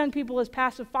lead young people as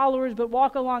passive followers, but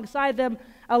walk alongside them,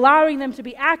 allowing them to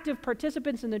be active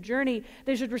participants in the journey.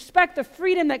 They should respect the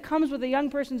freedom that comes with a young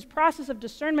person's process of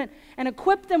discernment and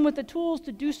equip them with the tools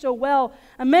to do so well.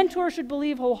 A mentor should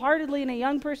believe wholeheartedly in a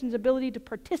young person's ability to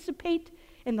participate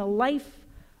in the life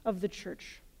of the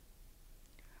church.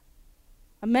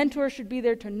 A mentor should be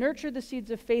there to nurture the seeds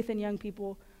of faith in young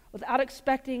people without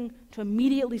expecting to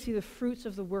immediately see the fruits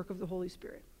of the work of the Holy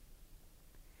Spirit.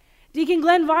 Deacon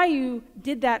Glenn Vayu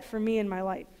did that for me in my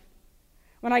life.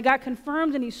 When I got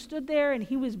confirmed and he stood there and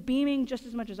he was beaming just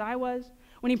as much as I was,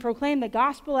 when he proclaimed the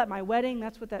gospel at my wedding,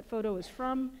 that's what that photo is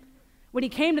from, when he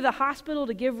came to the hospital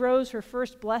to give Rose her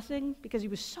first blessing because he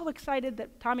was so excited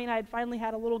that Tommy and I had finally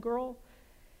had a little girl,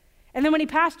 and then when he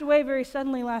passed away very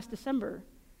suddenly last December,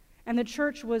 and the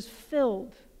church was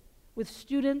filled with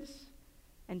students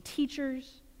and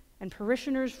teachers and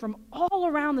parishioners from all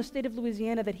around the state of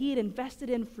Louisiana that he had invested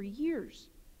in for years.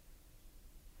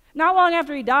 Not long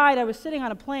after he died, I was sitting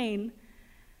on a plane,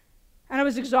 and I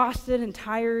was exhausted and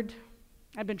tired.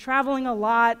 I'd been traveling a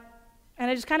lot,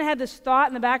 and I just kind of had this thought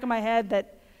in the back of my head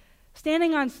that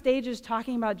standing on stages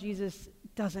talking about Jesus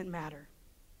doesn't matter,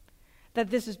 that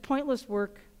this is pointless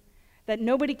work, that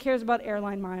nobody cares about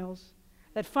airline miles,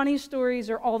 that funny stories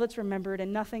are all that's remembered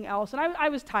and nothing else. And I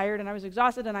was tired and I was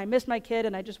exhausted and I missed my kid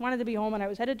and I just wanted to be home and I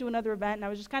was headed to another event and I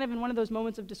was just kind of in one of those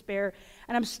moments of despair.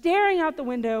 And I'm staring out the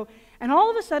window and all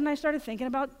of a sudden I started thinking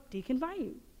about Deacon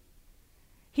Vayu.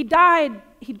 He died.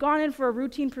 He'd gone in for a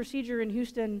routine procedure in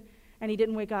Houston and he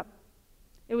didn't wake up.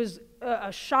 It was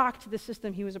a shock to the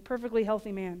system. He was a perfectly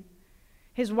healthy man.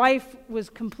 His wife was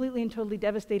completely and totally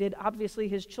devastated. Obviously,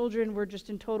 his children were just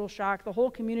in total shock. The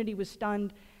whole community was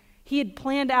stunned. He had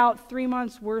planned out 3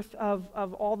 months' worth of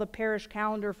all the parish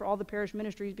calendar for all the parish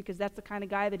ministries because that's the kind of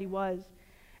guy that he was.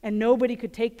 And nobody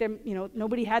could take them,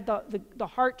 nobody had the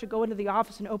heart to go into the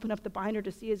office and open up the binder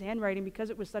to see his handwriting because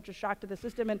it was such a shock to the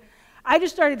system. And I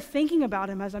just started thinking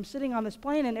about him as I'm sitting on this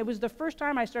plane, and it was the first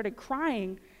time I started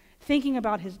crying thinking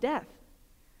about his death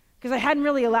because I hadn't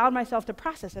really allowed myself to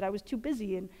process it. I was too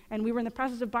busy, and we were in the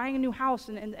process of buying a new house,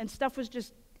 and stuff was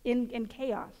just in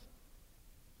chaos.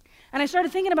 And I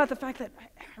started thinking about the fact that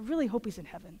I really hope he's in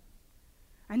heaven.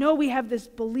 I know we have this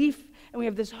belief and we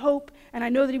have this hope, and I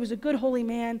know that he was a good, holy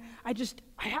man.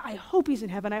 I hope he's in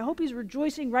heaven. I hope he's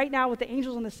rejoicing right now with the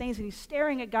angels and the saints, and he's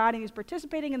staring at God, and he's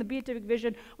participating in the beatific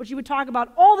vision, which he would talk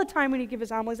about all the time when he'd give his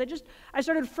homilies. I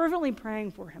started fervently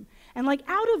praying for him. And like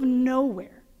out of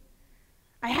nowhere,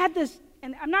 I had this,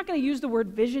 and I'm not going to use the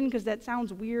word vision because that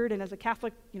sounds weird, and as a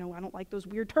Catholic, I don't like those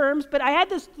weird terms, but I had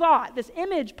this thought, this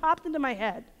image popped into my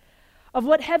head of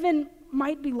what heaven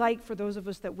might be like for those of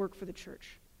us that work for the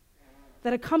church,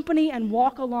 that accompany and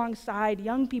walk alongside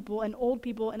young people and old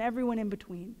people and everyone in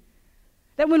between.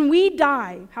 That when we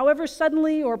die, however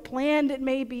suddenly or planned it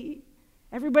may be,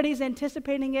 Everybody's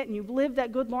anticipating it, and you've lived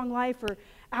that good long life, or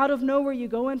out of nowhere you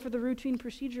go in for the routine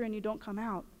procedure and you don't come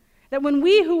out. That when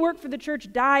we who work for the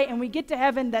church die and we get to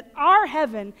heaven, that our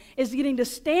heaven is getting to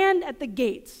stand at the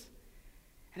gates.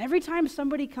 And every time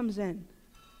somebody comes in,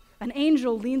 an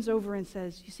angel leans over and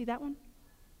says, "You see that one?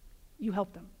 You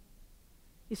helped them.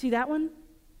 You see that one?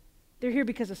 They're here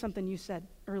because of something you said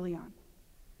early on.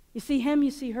 You see him,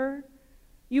 you see her?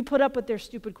 You put up with their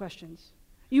stupid questions.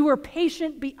 You were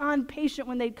patient beyond patient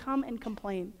when they'd come and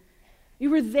complain. You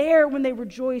were there when they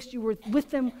rejoiced. You were with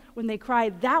them when they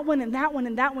cried. That one and that one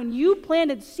and that one. You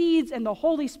planted seeds and the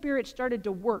Holy Spirit started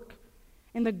to work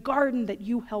in the garden that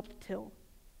you helped till."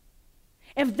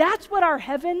 If that's what our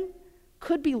heaven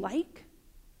could be like,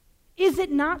 is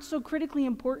it not so critically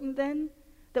important then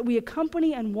that we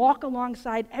accompany and walk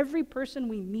alongside every person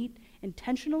we meet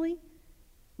intentionally,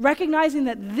 recognizing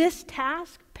that this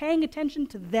task, paying attention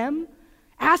to them,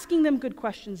 asking them good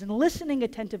questions and listening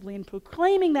attentively and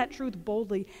proclaiming that truth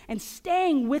boldly and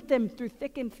staying with them through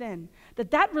thick and thin,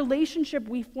 that relationship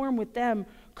we form with them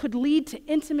could lead to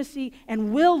intimacy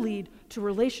and will lead to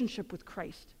relationship with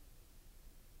Christ.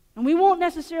 And we won't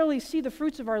necessarily see the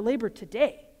fruits of our labor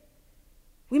today.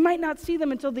 We might not see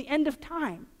them until the end of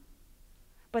time.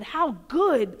 But how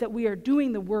good that we are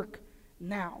doing the work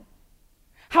now.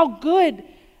 How good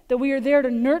that we are there to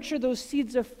nurture those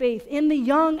seeds of faith in the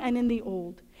young and in the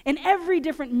old, in every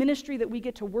different ministry that we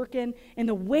get to work in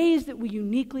the ways that we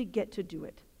uniquely get to do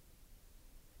it.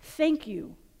 Thank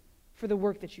you for the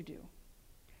work that you do.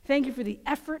 Thank you for the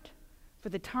effort, for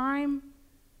the time,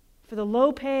 for the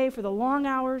low pay, for the long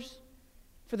hours,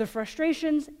 for the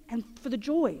frustrations, and for the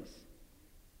joys.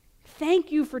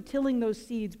 Thank you for tilling those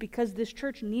seeds, because this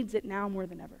church needs it now more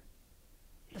than ever.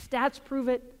 The stats prove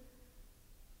it.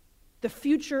 The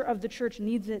future of the church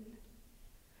needs it.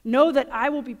 Know that I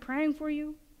will be praying for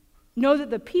you. Know that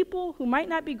the people who might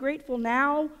not be grateful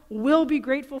now will be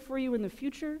grateful for you in the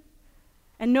future.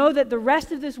 And know that the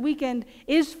rest of this weekend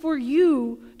is for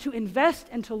you to invest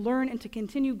and to learn and to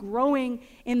continue growing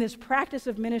in this practice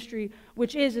of ministry,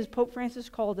 which is, as Pope Francis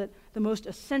called it, the most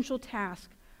essential task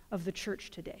of the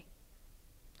church today.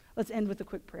 Let's end with a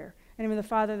quick prayer. In the name of the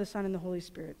Father, the Son, and the Holy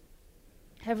Spirit.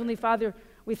 Heavenly Father,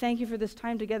 we thank you for this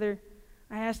time together.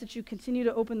 I ask that you continue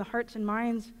to open the hearts and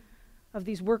minds of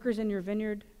these workers in your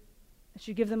vineyard, that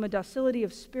you give them a docility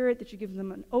of spirit, that you give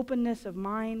them an openness of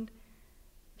mind,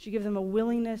 that you give them a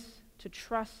willingness to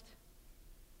trust.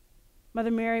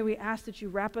 Mother Mary, we ask that you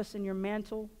wrap us in your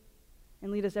mantle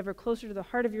and lead us ever closer to the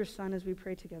heart of your Son as we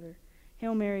pray together.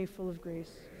 Hail Mary, full of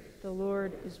grace, the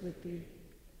Lord is with thee.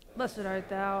 Blessed art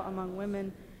thou among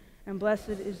women, and blessed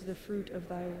is the fruit of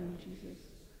thy womb, Jesus.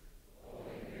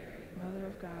 Mother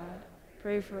of God,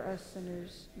 pray for us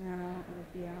sinners, now and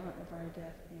at the hour of our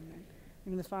death. Amen. In the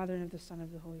name of the Father, and of the Son, and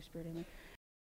of the Holy Spirit. Amen.